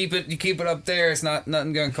you keep it up there, it's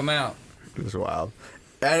nothing gonna come out. It's wild.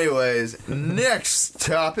 Anyways, next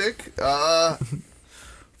topic.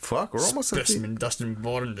 Fuck, we're almost at the, Specimen Dustin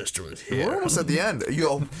Borden destroyed we're here. almost at the end.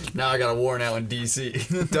 Yo, Now I got a warrant out in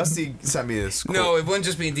DC. Dusty sent me this. No, it wouldn't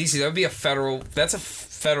just be in DC. That would be a federal. That's a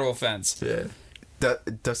federal offense. Yeah.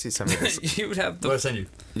 Dusty sent me this. You would have What I the. send you?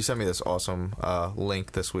 You sent me this awesome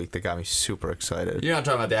link this week that got me super excited. You're not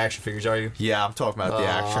talking about the action figures, are you? Yeah, I'm talking about the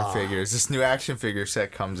action figures. This new action figure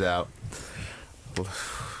set comes out.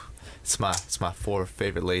 It's my 4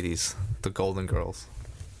 favorite ladies, the Golden Girls.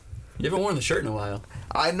 You haven't worn the shirt in a while.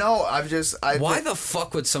 I know. Why the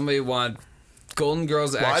fuck would somebody want Golden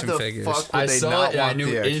Girls action the figures? fuck would I they saw not it and I want knew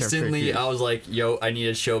the action instantly. figure? I was like, yo, I need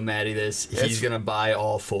to show Maddie this. He's It's- going to buy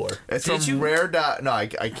all 4. It's Did from you? Rare Dot. No, I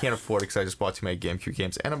can't afford it because I just bought too many GameCube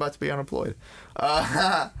games and I'm about to be unemployed.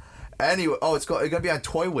 Anyway, it's gonna be on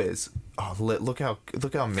Toy Wiz. Oh, look how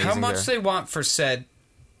amazing. How much they want for said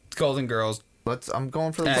Golden Girls? I'm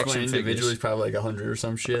going for the Action One figures. individually is probably like 100 or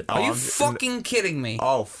some shit. Are you I'm- fucking kidding me?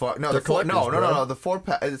 Oh fuck! No, They're the four, no, collectors, bro. no. The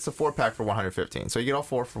 4-pack. It's a 4-pack for 115. So you get all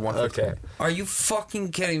 4 for 115. Okay. Are you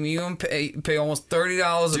fucking kidding me? You don't pay almost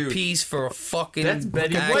 $30 a Dude, piece for a fucking That's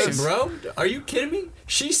Betty action White, bro. Are you kidding me?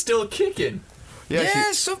 She's still kicking. Yeah.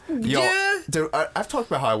 Yeah, Yo, yeah. dude, I've talked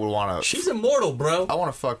about how I would want to. She's immortal, bro. I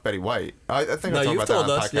want to fuck Betty White. I think No, I talked you've about that on told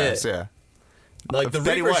the us, podcast. yeah. Yeah. Like, the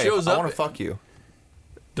Betty Reaper White. shows I up. want to fuck you.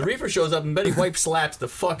 The Reaper shows up and Betty White slaps the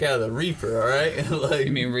fuck out of the Reaper, alright? Like,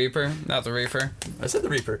 You mean Reaper, not the Reaper? I said the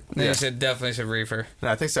Reaper. No, Yeah. you said definitely said Reaper. No,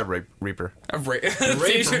 I think it's that Reaper. Reaper.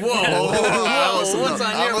 Whoa, Whoa, what's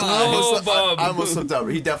on your mind? Bob. I almost slipped up.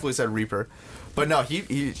 He definitely said Reaper, but no, she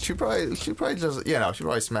probably just she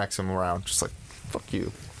probably smacks him around just like fuck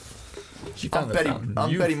you. She I'm found the Betty. fountain. I'm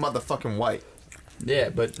You- Betty motherfucking White. Yeah,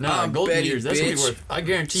 but no, I'm golden Betty, years, that's going to be bitch. worth... I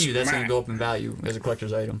guarantee you that's going to Smack. go up in value as a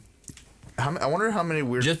collector's item. I wonder how many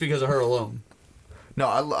weird. Just because of her alone. No,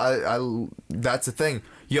 I that's the thing.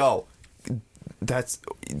 Yo,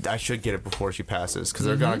 I should get it before she passes because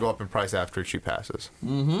they're gonna go up in price after she passes.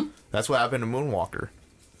 Mm-hmm. That's what happened to Moonwalker.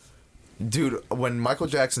 Dude, when Michael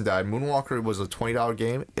Jackson died, Moonwalker was a $20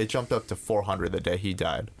 game. It jumped up to $400 the day he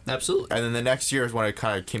died, Absolutely. and then the next year is when it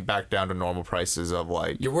kind of came back down to normal prices of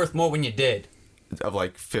like. You're worth more when you're dead. of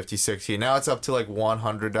like 50, 60. Now it's up to like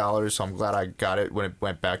 $100, so I'm glad I got it when it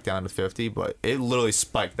went back down to 50, but it literally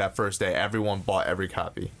spiked that first day. Everyone bought every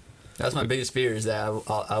copy. That's my biggest fear, is that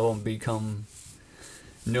I won't become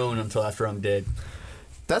known until after I'm dead.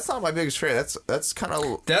 That's not my biggest fear. That's kind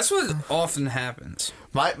of... That's what often happens.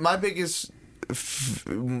 My biggest...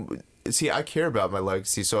 See, I care about my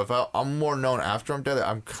legacy, so if I'm more known after I'm dead,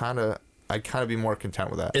 I'd kind of be more content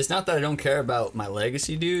with that. It's not that I don't care about my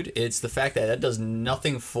legacy, dude. It's the fact that does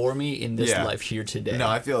nothing for me in this life here today. No,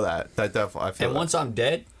 I feel that. That definitely, I feel And that. once I'm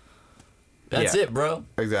dead, that's it, bro.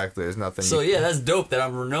 Exactly. There's nothing. So yeah, that's dope that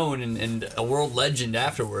I'm known and a world legend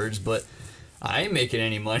afterwards, but I ain't making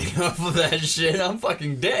any money off of that shit. I'm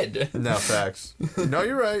fucking dead. No, facts. No,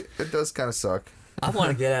 you're right. It does kind of suck. I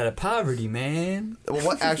want to get out of poverty, man. Well,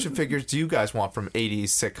 what action figures do you guys want from 80s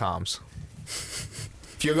sitcoms?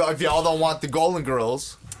 If y'all don't want the Golden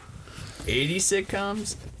Girls. 80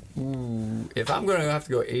 sitcoms? Ooh, if I'm going to have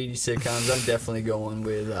to go 80 sitcoms, I'm definitely going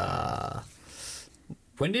with,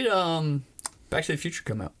 when did, Back to the Future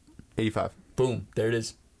come out? 85. Boom, there it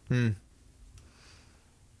is. Yeah,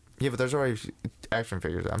 but there's already action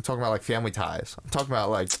figures. I'm talking about like Family Ties. I'm talking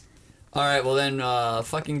about like... Alright, well then,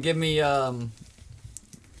 fucking give me,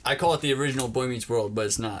 I call it the original Boy Meets World, but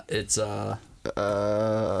it's not. It's, I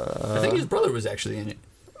think his brother was actually in it.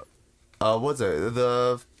 What's it?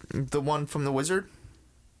 The one from The Wizard?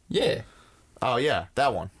 Yeah. Oh, yeah,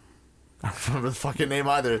 that one. I don't remember the fucking name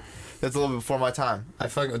either. That's a little bit before my time.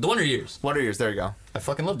 The Wonder Years. Wonder Years, there you go. I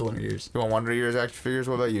fucking love the Wonder Years. You want Wonder Years action figures?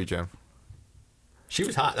 What about you, Jim? She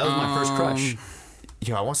was hot. That was my first crush.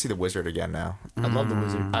 Yo, I want to see The Wizard again now. I love the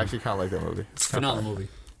Wizard. I actually kind of like that movie. It's a phenomenal movie.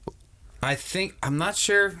 I'm not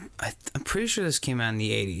sure. I'm pretty sure this came out in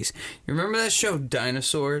the 80s. You remember that show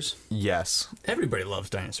Dinosaurs? Yes. Everybody loves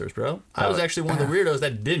dinosaurs, bro. I was actually one of the weirdos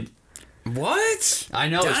that didn't. What? I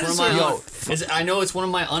know I know it's one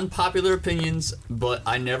of my unpopular opinions, but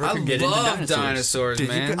I never could get into dinosaurs. Dinosaurs,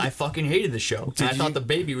 man. I fucking hated the show. And I thought the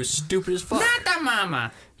baby was stupid as fuck. Not the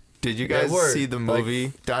mama. Did you guys see the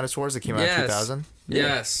movie Dinosaurs that came out in 2000?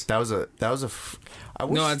 Yes. That was a I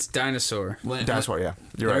wish, No, it's Dinosaur. Dinosaur, yeah.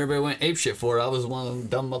 You're right. Everybody went apeshit for it. I was one of them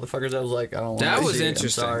dumb motherfuckers that was like, I don't want to That was see it. I'm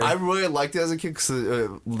interesting. sorry. I really liked it as a kid because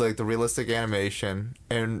like the realistic animation,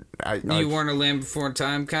 and You weren't a Land Before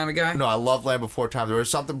Time kind of guy? No, I love Land Before Time. There was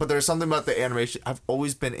something about the animation. I've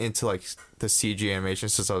always been into like the CG animation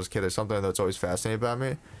since I was a kid. There's something that's always fascinated about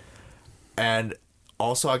me. And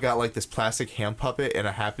also, I got like this plastic hand puppet in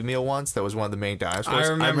a Happy Meal once. That was one of the main dinosaurs.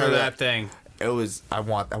 I remember that thing. It was. I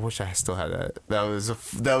wish I still had that. That was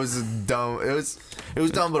a dumb. It was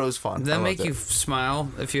dumb, but it was fun. Did that make you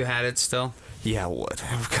smile if you had it still? Yeah, it would.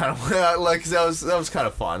 It was kind of like that was kind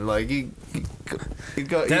of fun. Like you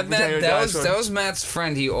go. That was Matt's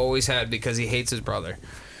friend. He always had because he hates his brother.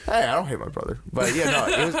 Hey, I don't hate my brother, but yeah, no,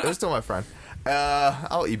 it was still my friend.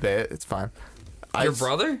 I'll eBay it. It's fine. Your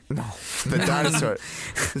brother? No, the dinosaur.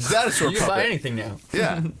 The dinosaur You can buy puppet. anything now.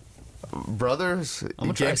 Yeah, brothers. I'm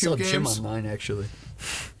gonna try to sell GameCube Jim games. on mine, actually.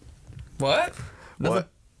 What? What?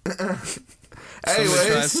 Somebody try to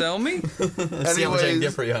Anyways, sell me? See how much I can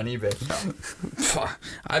get for you on eBay.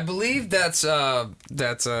 I believe that's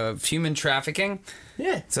human trafficking.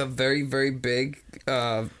 Yeah. It's a very, very big.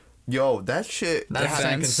 yo, that shit. Not sign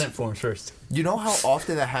Defense. consent forms first. You know how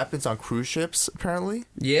often that happens on cruise ships? Apparently,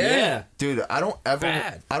 Yeah. dude. I don't ever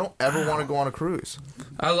Bad. want to go on a cruise.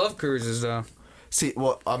 I love cruises though. See,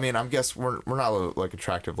 well, I mean, I guess we're not like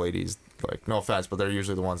attractive ladies. Like, no offense, but they're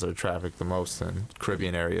usually the ones that are trafficked the most in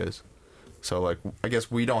Caribbean areas. So, like, I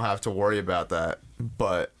guess we don't have to worry about that.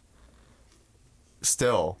 But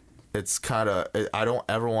still, it's kind of... I don't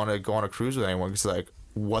ever want to go on a cruise with anyone because, like,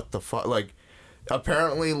 what the fuck? Like,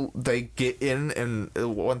 apparently they get in, and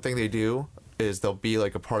one thing they do is they'll be,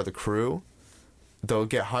 like, a part of the crew. They'll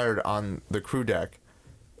get hired on the crew deck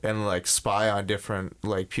and, like, spy on different,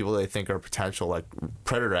 like, people they think are potential, like,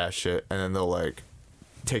 predator ass shit. And then they'll, like,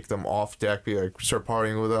 take them off deck, be like, start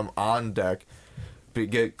partying with them on deck,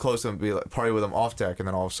 get close to them, be like, party with them off deck, and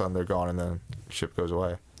then all of a sudden they're gone, and then ship goes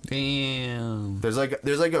away. Damn. There's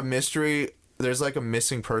like a mystery. There's like a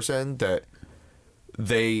missing person that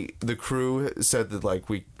the crew said that like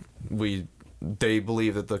they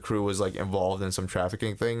believe that the crew was like involved in some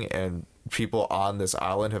trafficking thing, and people on this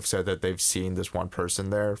island have said that they've seen this one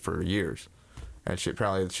person there for years, and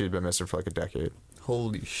apparently she'd been missing for like a decade.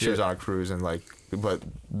 Holy She shit. was on a cruise, and like, but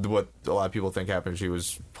what a lot of people think happened, she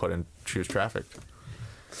was trafficked.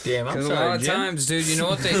 Damn, I'm Because sorry, a lot of Jim. times, dude, you know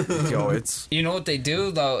what they Yo, it's you know what they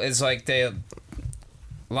do though is like a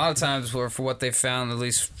lot of times for what they found, at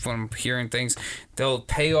least from hearing things, they'll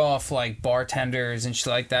pay off like bartenders and shit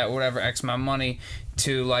like that, whatever X amount of money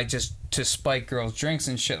to like just to spike girls' drinks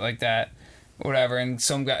and shit like that, whatever. And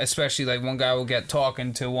some guy, especially like one guy will get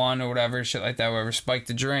talking to one or whatever, shit like that, whatever, spike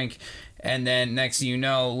the drink, and then next thing you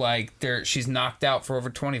know, like she's knocked out for over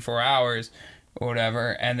 24 hours or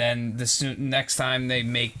whatever, and then next time they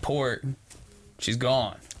make port, she's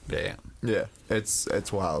gone. Damn. Yeah, it's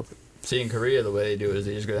wild. See, in Korea, the way they do it is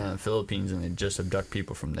they just go down to the Philippines and they just abduct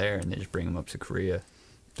people from there and they just bring them up to Korea.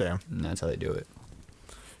 Damn. And that's how they do it.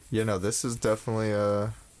 You know, this is definitely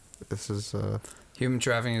Human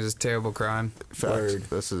trafficking is a terrible crime. fact. Word.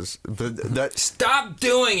 This is that. Stop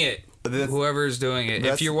doing it. That- Whoever is doing it. If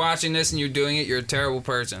That's- you're watching this and you're doing it, you're a terrible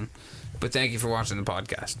person. But thank you for watching the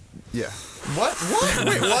podcast. Yeah. What?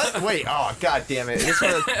 Wait, what? Wait. Oh, god damn it. It's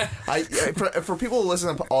for people who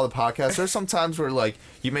listen to all the podcasts, there's some times where, like,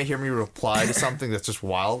 you may hear me reply to something that's just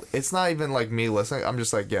wild. It's not even, like, me listening. I'm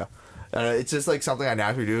just like, yeah. It's just, like, something I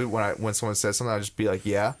naturally do when someone says something. I'll just be like,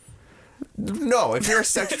 yeah. No, if you're a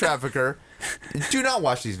sex trafficker, do not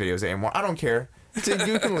watch these videos anymore. I don't care.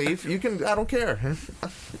 You can leave. I don't care.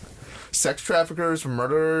 Sex traffickers,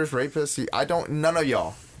 murderers, rapists, none of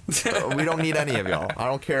y'all. We don't need any of y'all. I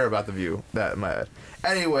don't care about the view that in my head.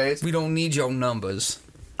 Anyways, We don't need your numbers,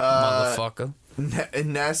 motherfucker.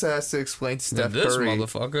 NASA has to explain to Steph This Curry.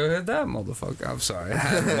 motherfucker hit that motherfucker. I'm sorry. I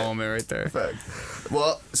had a moment right there. Fact.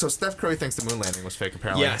 Well, so Steph Curry thinks the moon landing was fake,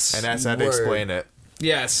 apparently. Yes. And NASA had to Word. explain it.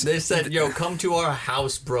 Yes. They said, yo, come to our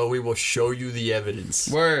house, bro. We will show you the evidence.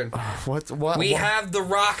 Word. What? We have the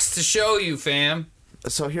rocks to show you, fam.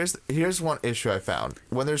 So here's one issue I found.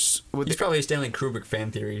 When there's He's probably a Stanley Kubrick fan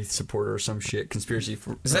theory supporter or some shit. Conspiracy.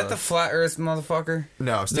 Is that the flat Earth motherfucker?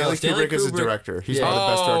 no, Stanley Stanley Kubrick is a Kubrick- director. He's Yeah. one of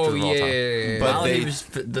the best directors of all time. yeah. But While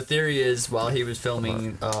they, the theory is while he was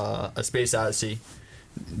filming A Space Odyssey,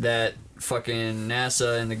 that fucking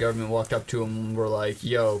NASA and the government walked up to him and were like,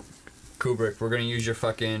 yo, Kubrick, we're going to use your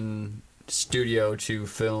fucking studio to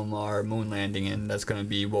film our moon landing, and that's going to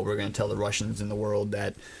be what we're going to tell the Russians and the world,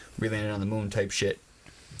 that we landed on the moon type shit.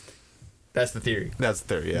 That's the theory. that's the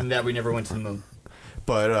theory, yeah. And that we never went to the moon.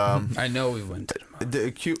 But I know we went to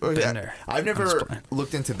the moon. yeah, there. I've I'm just never playing.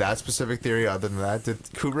 looked into that specific theory. Other than that, did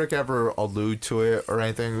Kubrick ever allude to it or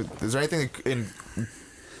anything? Is there anything in?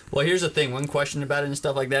 Well, here's the thing. One question about it and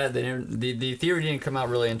stuff like that, the theory didn't come out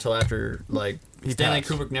really until after, like, Stanley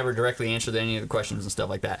passed. Kubrick never directly answered any of the questions and stuff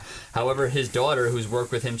like that. However, his daughter, who's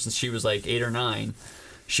worked with him since she was, like, 8 or 9,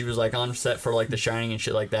 she was, like, on set for, like, The Shining and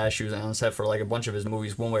shit like that. She was on set for, like, a bunch of his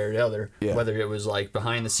movies, one way or the other. Yeah. Whether it was, like,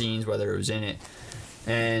 behind the scenes, whether it was in it.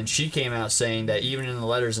 And she came out saying that even in the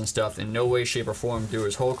letters and stuff, in no way, shape, or form through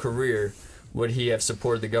his whole career would he have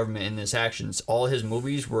supported the government in his actions. All his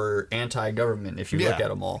movies were anti-government, if you look Yeah. at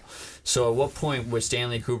them all. So at what point would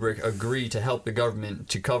Stanley Kubrick agree to help the government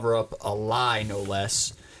to cover up a lie, no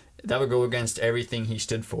less? That would go against everything he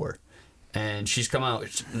stood for. And she's come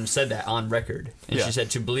out and said that on record. And Yeah. she said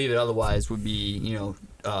to believe it otherwise would be,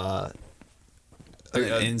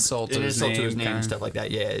 An insult to his name, and kinda. stuff like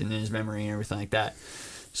that. Yeah, and his memory and everything like that.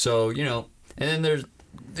 So, and then there's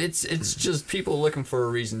it's just people looking for a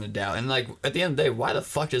reason to doubt. And like at the end of the day, why the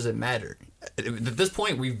fuck does it matter? At this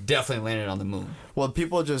point, we've definitely landed on the moon. Well,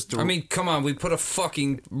 people just. I mean, come on. We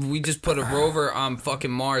just put a rover on fucking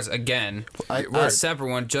Mars again. A separate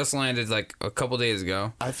one just landed like a couple days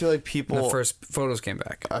ago. I feel like people. The first photos came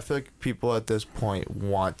back. I feel like people at this point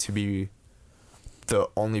want to be the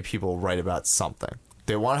only people right about something.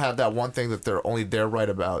 They want to have that one thing that they're right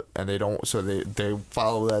about, and they don't. So they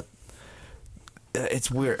follow that.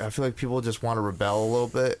 It's weird. I feel like people just want to rebel a little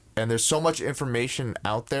bit, and there's so much information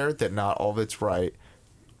out there that not all of it's right.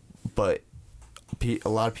 But a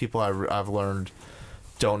lot of people I've learned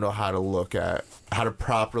don't know how to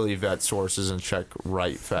properly vet sources and check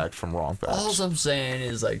right fact from wrong facts. All I'm saying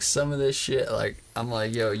is like some of this shit. Like I'm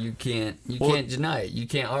like, yo, you can't deny it. You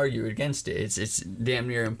can't argue against it. It's damn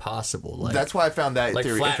near impossible. Like That's why I found that like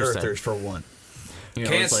theory flat interesting. earthers for one. Can't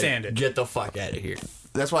it's like, stand it. Get the fuck out of here.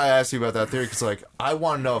 That's why I asked you about that theory, because like I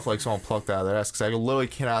want to know if like someone plucked that out of their ass, because I literally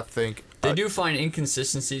cannot think. They do find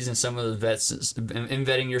inconsistencies in some of the vets in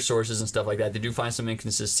vetting your sources and stuff like that. They do find some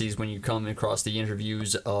inconsistencies when you come across the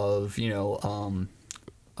interviews of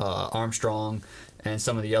Armstrong and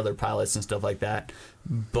some of the other pilots and stuff like that.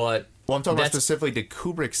 But Well, I'm talking about specifically, did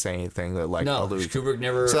Kubrick say anything that like no, alludes? Kubrick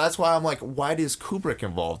never. So that's why I'm like, why is Kubrick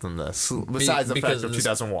involved in this? Besides the because fact of of this-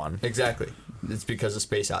 2001. Exactly. It's because of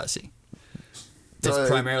Space Odyssey. It's So,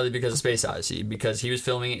 primarily because of Space Odyssey, because he was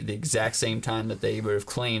filming it at the exact same time that they would have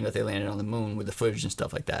claimed that they landed on the moon with the footage and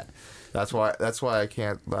stuff like that. That's why I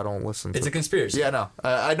don't listen to It's a conspiracy. Yeah, no.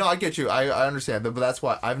 I know, I get you. I understand. But that's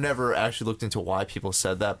why I've never actually looked into why people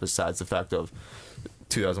said that, besides the fact of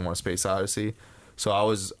 2001: A Space Odyssey. So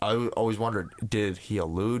I always wondered, did he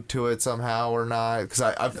allude to it somehow or not? Because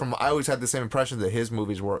I always had the same impression that his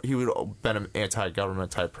movies were, he would have been an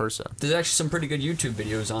anti-government type person. There's actually some pretty good YouTube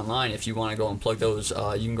videos online. If you want to go and plug those,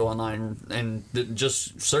 you can go online and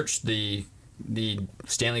just search the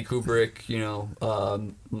Stanley Kubrick,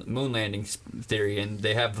 moon landing theory, and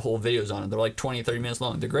they have whole videos on it. They're like 20, 30 minutes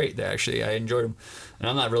long. They're great. I enjoyed them. And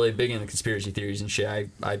I'm not really big into conspiracy theories and shit.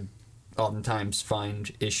 I oftentimes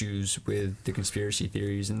find issues with the conspiracy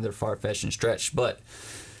theories and they're far-fetched and stretched, but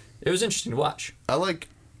it was interesting to watch. I like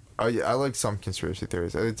some conspiracy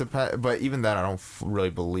theories. It depends, but even then I don't really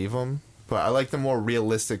believe them. But I like the more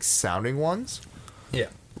realistic sounding ones. Yeah.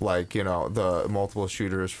 Like, the multiple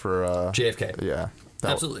shooters for JFK. Yeah.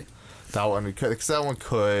 Absolutely. That one, because that one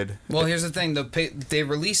could. Well, here's the thing. They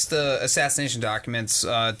released the assassination documents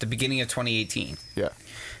at the beginning of 2018. Yeah.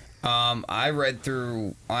 I read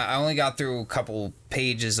through. I only got through a couple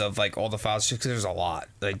pages of like all the files because there's a lot.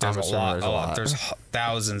 Like there's a lot. There's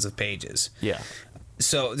thousands of pages. Yeah.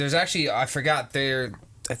 So there's actually, I forgot, I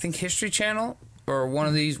think History Channel or one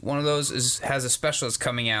of those has a special that's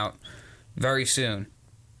coming out very soon.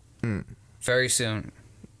 Very soon.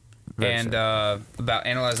 About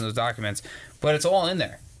analyzing those documents. But it's all in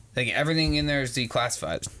there. Like everything in there is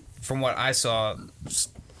declassified. From what I saw,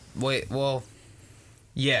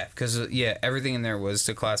 everything in there was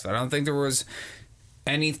declassified. I don't think there was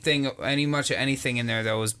anything in there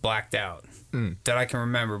that was blacked out that I can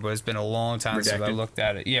remember, but it's been a long time since I looked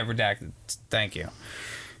at it. Yeah, redacted. Thank you.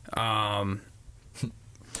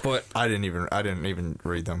 But I didn't even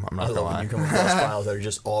read them. I'm not gonna lie. You come across files that are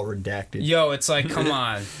just all redacted. Yo, it's like, come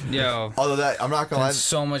on, yo. Although that, I'm not gonna lie.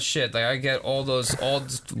 So much shit. Like I get all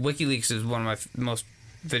WikiLeaks is one of my most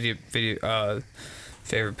video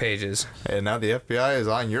favorite pages. And now the FBI is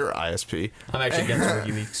on your ISP. I'm actually against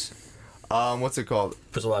WikiLeaks. What's it called?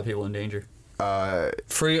 Puts a lot of people in danger.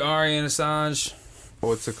 Free Ari and Assange.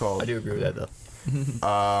 What's it called? I do agree with that though.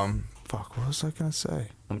 Fuck. What was I gonna say?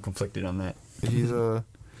 I'm conflicted on that. He's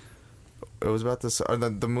It was about this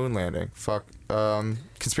the moon landing. Fuck.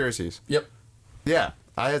 Conspiracies. Yep. Yeah.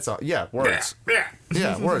 I had some. Yeah. Words.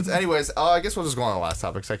 Yeah. Words. Anyways, I guess we'll just go on to the last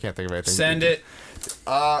topic because I can't think of anything. Send it.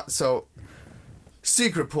 So.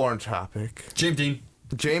 Secret porn topic.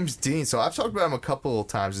 James Dean. So I've talked about him a couple of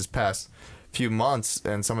times this past few months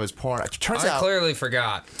and some of his porn. I clearly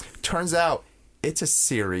forgot. Turns out it's a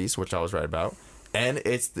series, which I was right about, and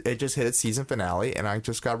it just hit its season finale, and I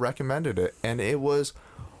just got recommended it, and it was.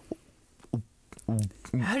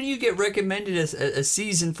 How do you get recommended a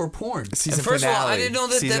season for porn? Season First finale. of all, I didn't know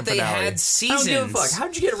that they had seasons. I don't give a fuck. How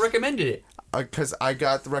did you get recommended it? Because I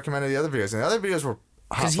got recommended the other videos, and the other videos were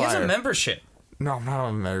hot Because he has fire. a membershper. No, I'm not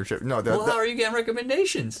on a membership. No, How are you getting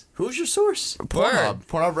recommendations? Who's your source?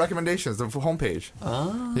 Pornhub recommendations, the homepage.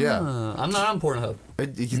 Yeah. I'm not on Pornhub.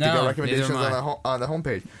 You got recommendations on the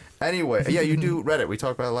homepage. Anyway, yeah, you do Reddit. We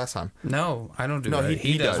talked about it last time. No, I don't do No, Reddit.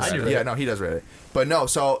 he does. I do Yeah, Reddit. no, he does Reddit. But no,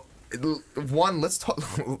 so let's talk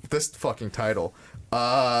this fucking title.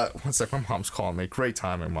 One sec, my mom's calling me. Great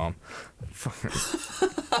timing, Mom.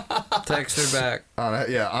 Text her back. On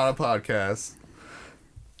a podcast.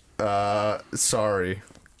 Sorry.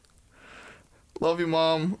 Love you,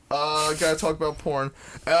 Mom. Gotta talk about porn.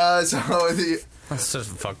 That's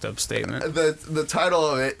just a fucked up statement. The title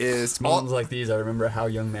of it is Moms like these, I remember how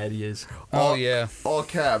young Maddie is. Oh yeah. All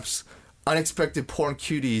caps. Unexpected porn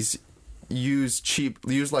cuties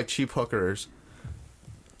use like cheap hookers.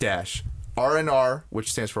 Dash R&R,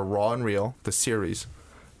 which stands for Raw and Real, the series.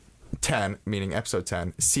 10, meaning episode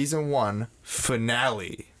 10, season 1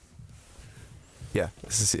 finale. Yeah,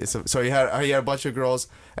 so he had a bunch of girls,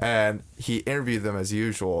 and he interviewed them as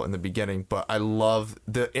usual in the beginning. But I love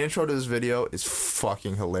the intro to this video is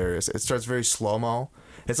fucking hilarious. It starts very slow mo.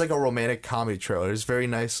 It's like a romantic comedy trailer. It's very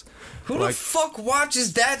nice. Who the fuck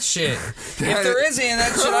watches that shit? If there is any of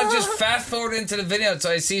that shit, I just fast forward into the video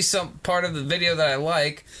until I see some part of the video that I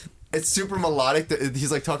like. It's super melodic.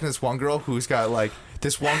 He's like talking to this one girl who's got like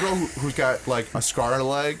who's got like a scar on her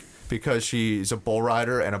leg because she's a bull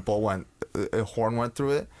rider and a horn went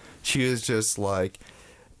through it. She is just like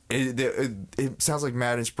it sounds like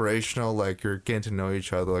mad inspirational, like you're getting to know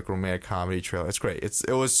each other, like romantic comedy trailer. It's great.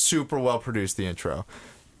 It was super well produced, the intro.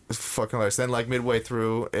 It's fucking hilarious. Then like midway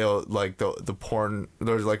through, like the porn,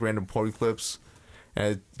 there's like random porn clips,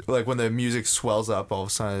 and like when the music swells up, all of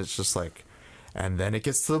a sudden it's just like, and then it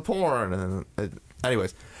gets to the porn, and then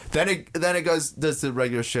anyways, then it does the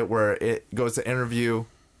regular shit where it goes to interview.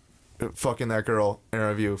 Fucking that girl,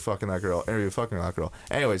 interview, fucking that girl, interview, fucking that girl.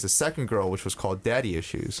 Anyways, the second girl, which was called Daddy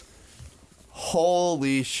Issues.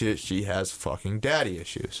 Holy shit, she has fucking daddy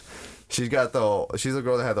issues. She's the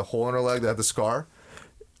girl that had the hole in her leg, that had the scar.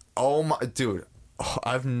 Oh my, dude,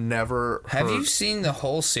 I've never. Have heard, you seen the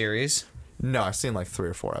whole series? No, I've seen like 3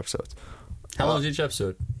 or 4 episodes. How long is each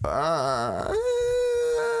episode? I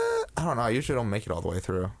don't know. I usually don't make it all the way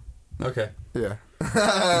through. Okay. Yeah.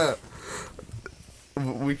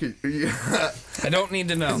 We could. Yeah. I don't need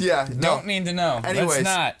to know. Yeah, no. Don't need to know. Anyways.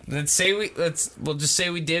 We'll just say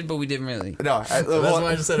we did, but we didn't really. No, That's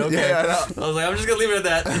why I just said okay. Yeah, I know. I was like, I'm just gonna leave it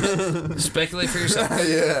at that. Speculate for yourself.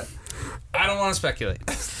 Yeah, I don't want to speculate.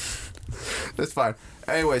 that's fine.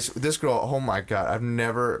 Anyways, this girl. Oh my god, I've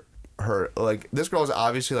never heard like this girl is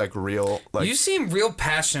obviously like real. Like You seem real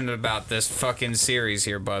passionate about this fucking series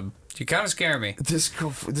here, bud. You kind of scare me. this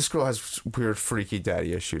girl has weird freaky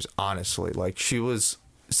daddy issues. Honestly, like she was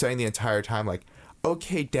saying the entire time, like,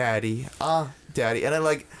 "Okay, daddy, daddy," and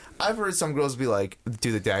I've heard some girls be like,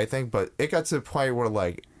 do the daddy thing, but it got to the point where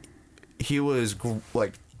like he was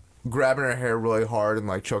grabbing her hair really hard and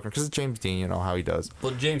like choking because it's James Dean, you know how he does.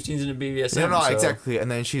 Well, James Dean's in a BDSM. No, so. exactly. And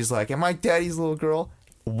then she's like, "Am I daddy's little girl?"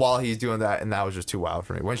 While he's doing that, and that was just too wild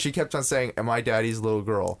for me. When she kept on saying, "Am I daddy's little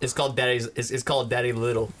girl?" It's called Daddy's. It's called Daddy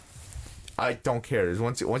Little. I don't care.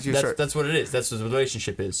 Once you start, That's what it is. That's what the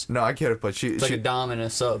relationship is. no, I get it, but It's like a dom and a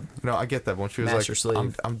sub. no, I get that. When she was Master like,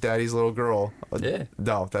 slave. I'm daddy's little girl." Yeah.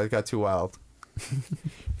 No, that got too wild.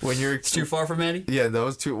 When you're It's too far from Eddie. yeah,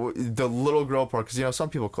 those two, the little girl part, because you know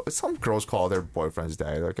some girls call their boyfriends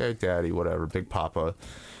daddy, like, "Hey, daddy, whatever, big papa."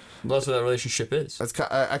 Well, that's what that relationship is. That's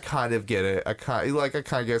I kind of get it. I kind of get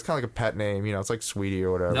it. It's kind of like a pet name, you know. It's like Sweetie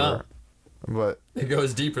or whatever. No. But It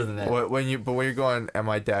goes deeper than that. when you're going, "Am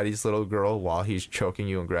I daddy's little girl?" while he's choking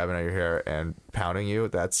you and grabbing at your hair and pounding you,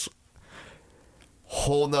 that's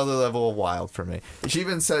whole nother level of wild for me. She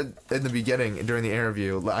even said in the beginning during the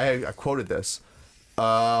interview, I quoted this.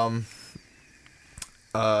 1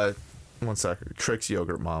 second. Trix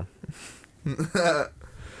yogurt, mom.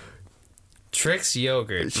 Trix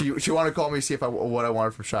yogurt. She wanted to call me to see if what I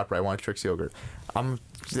wanted from ShopRite. I wanted Trix yogurt.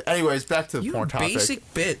 Anyways, back to the You porn topic.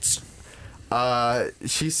 basic bitch.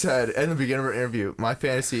 She said in the beginning of her interview, "My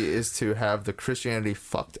fantasy is to have the Christianity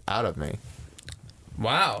fucked out of me."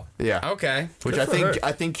 Wow. Yeah. Okay. Which Good for her.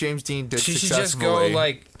 I think James Dean did She should successfully. just go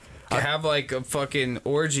like have like a fucking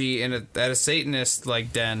orgy at a Satanist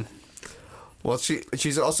like den. Well,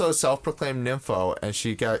 she's also a self-proclaimed nympho, and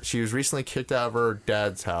she was recently kicked out of her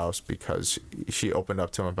dad's house because she opened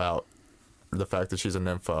up to him about the fact that she's a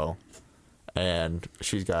nympho, and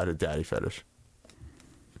she's got a daddy fetish.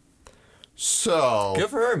 So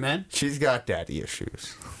Good for her, man. she's got daddy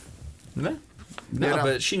issues. Man. No, You know.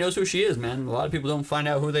 but she knows who she is, man. A lot of people don't find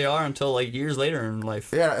out who they are until like years later in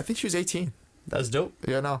life. Yeah, I think she was 18. That's dope.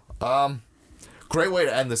 Yeah, no. Great way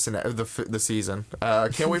to end the season.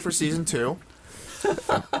 Can't wait for season 2.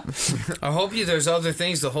 I hope there's other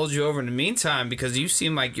things to hold you over in the meantime because you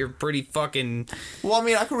seem like you're pretty fucking. Well, I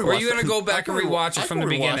mean, I could rewatch. Or are you gonna go back I could and rewatch it from the I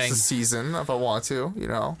could rewatch beginning? the season if I want to, you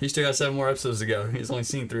know. He still got 7 more episodes to go. He's only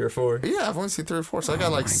seen 3 or 4. Yeah, I've only seen 3 or 4, so I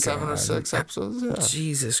got like my 7 or God. 6 episodes. Yeah.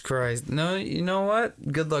 Jesus Christ! No, you know what?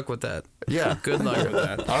 Good luck with that. Yeah. Good luck with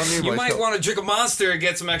that. I don't need You my might show- want to drink a Monster and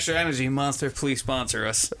get some extra energy. Monster, please sponsor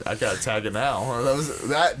us. I gotta tag it now.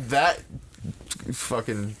 That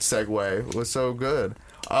fucking segue was so good.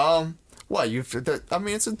 What I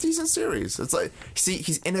mean, it's a decent series. It's like, see,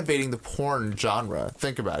 he's innovating the porn genre.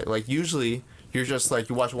 Think about it. Like usually, you're just like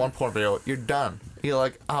you watch one porn video, you're done. You're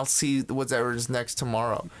like, I'll see whatever is next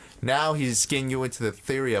tomorrow. Now he's getting you into the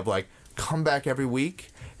theory of like, come back every week,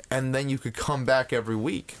 and then you could come back every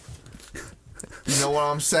week. You know what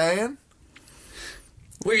I'm saying?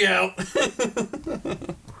 We out.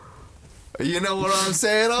 You know what I'm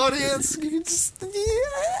saying, audience? You can just,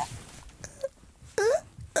 yeah.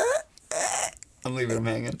 I'm leaving him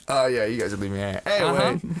hanging. Oh, yeah, you guys are leaving me hanging.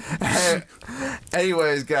 Anyway,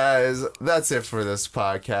 anyways, guys, that's it for this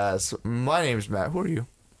podcast. My name's Matt. Who are you?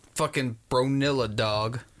 Fucking Bronilla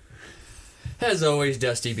dog. As always,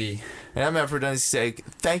 Dusty B. And I'm Matt for Denny's sake.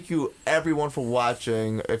 Thank you, everyone, for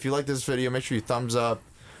watching. If you like this video, make sure you thumbs up,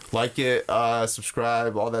 like it,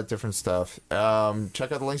 subscribe, all that different stuff.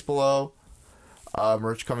 Check out the links below.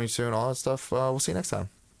 Merch coming soon, all that stuff. We'll see you next time.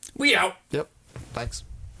 We out. Yep. Thanks.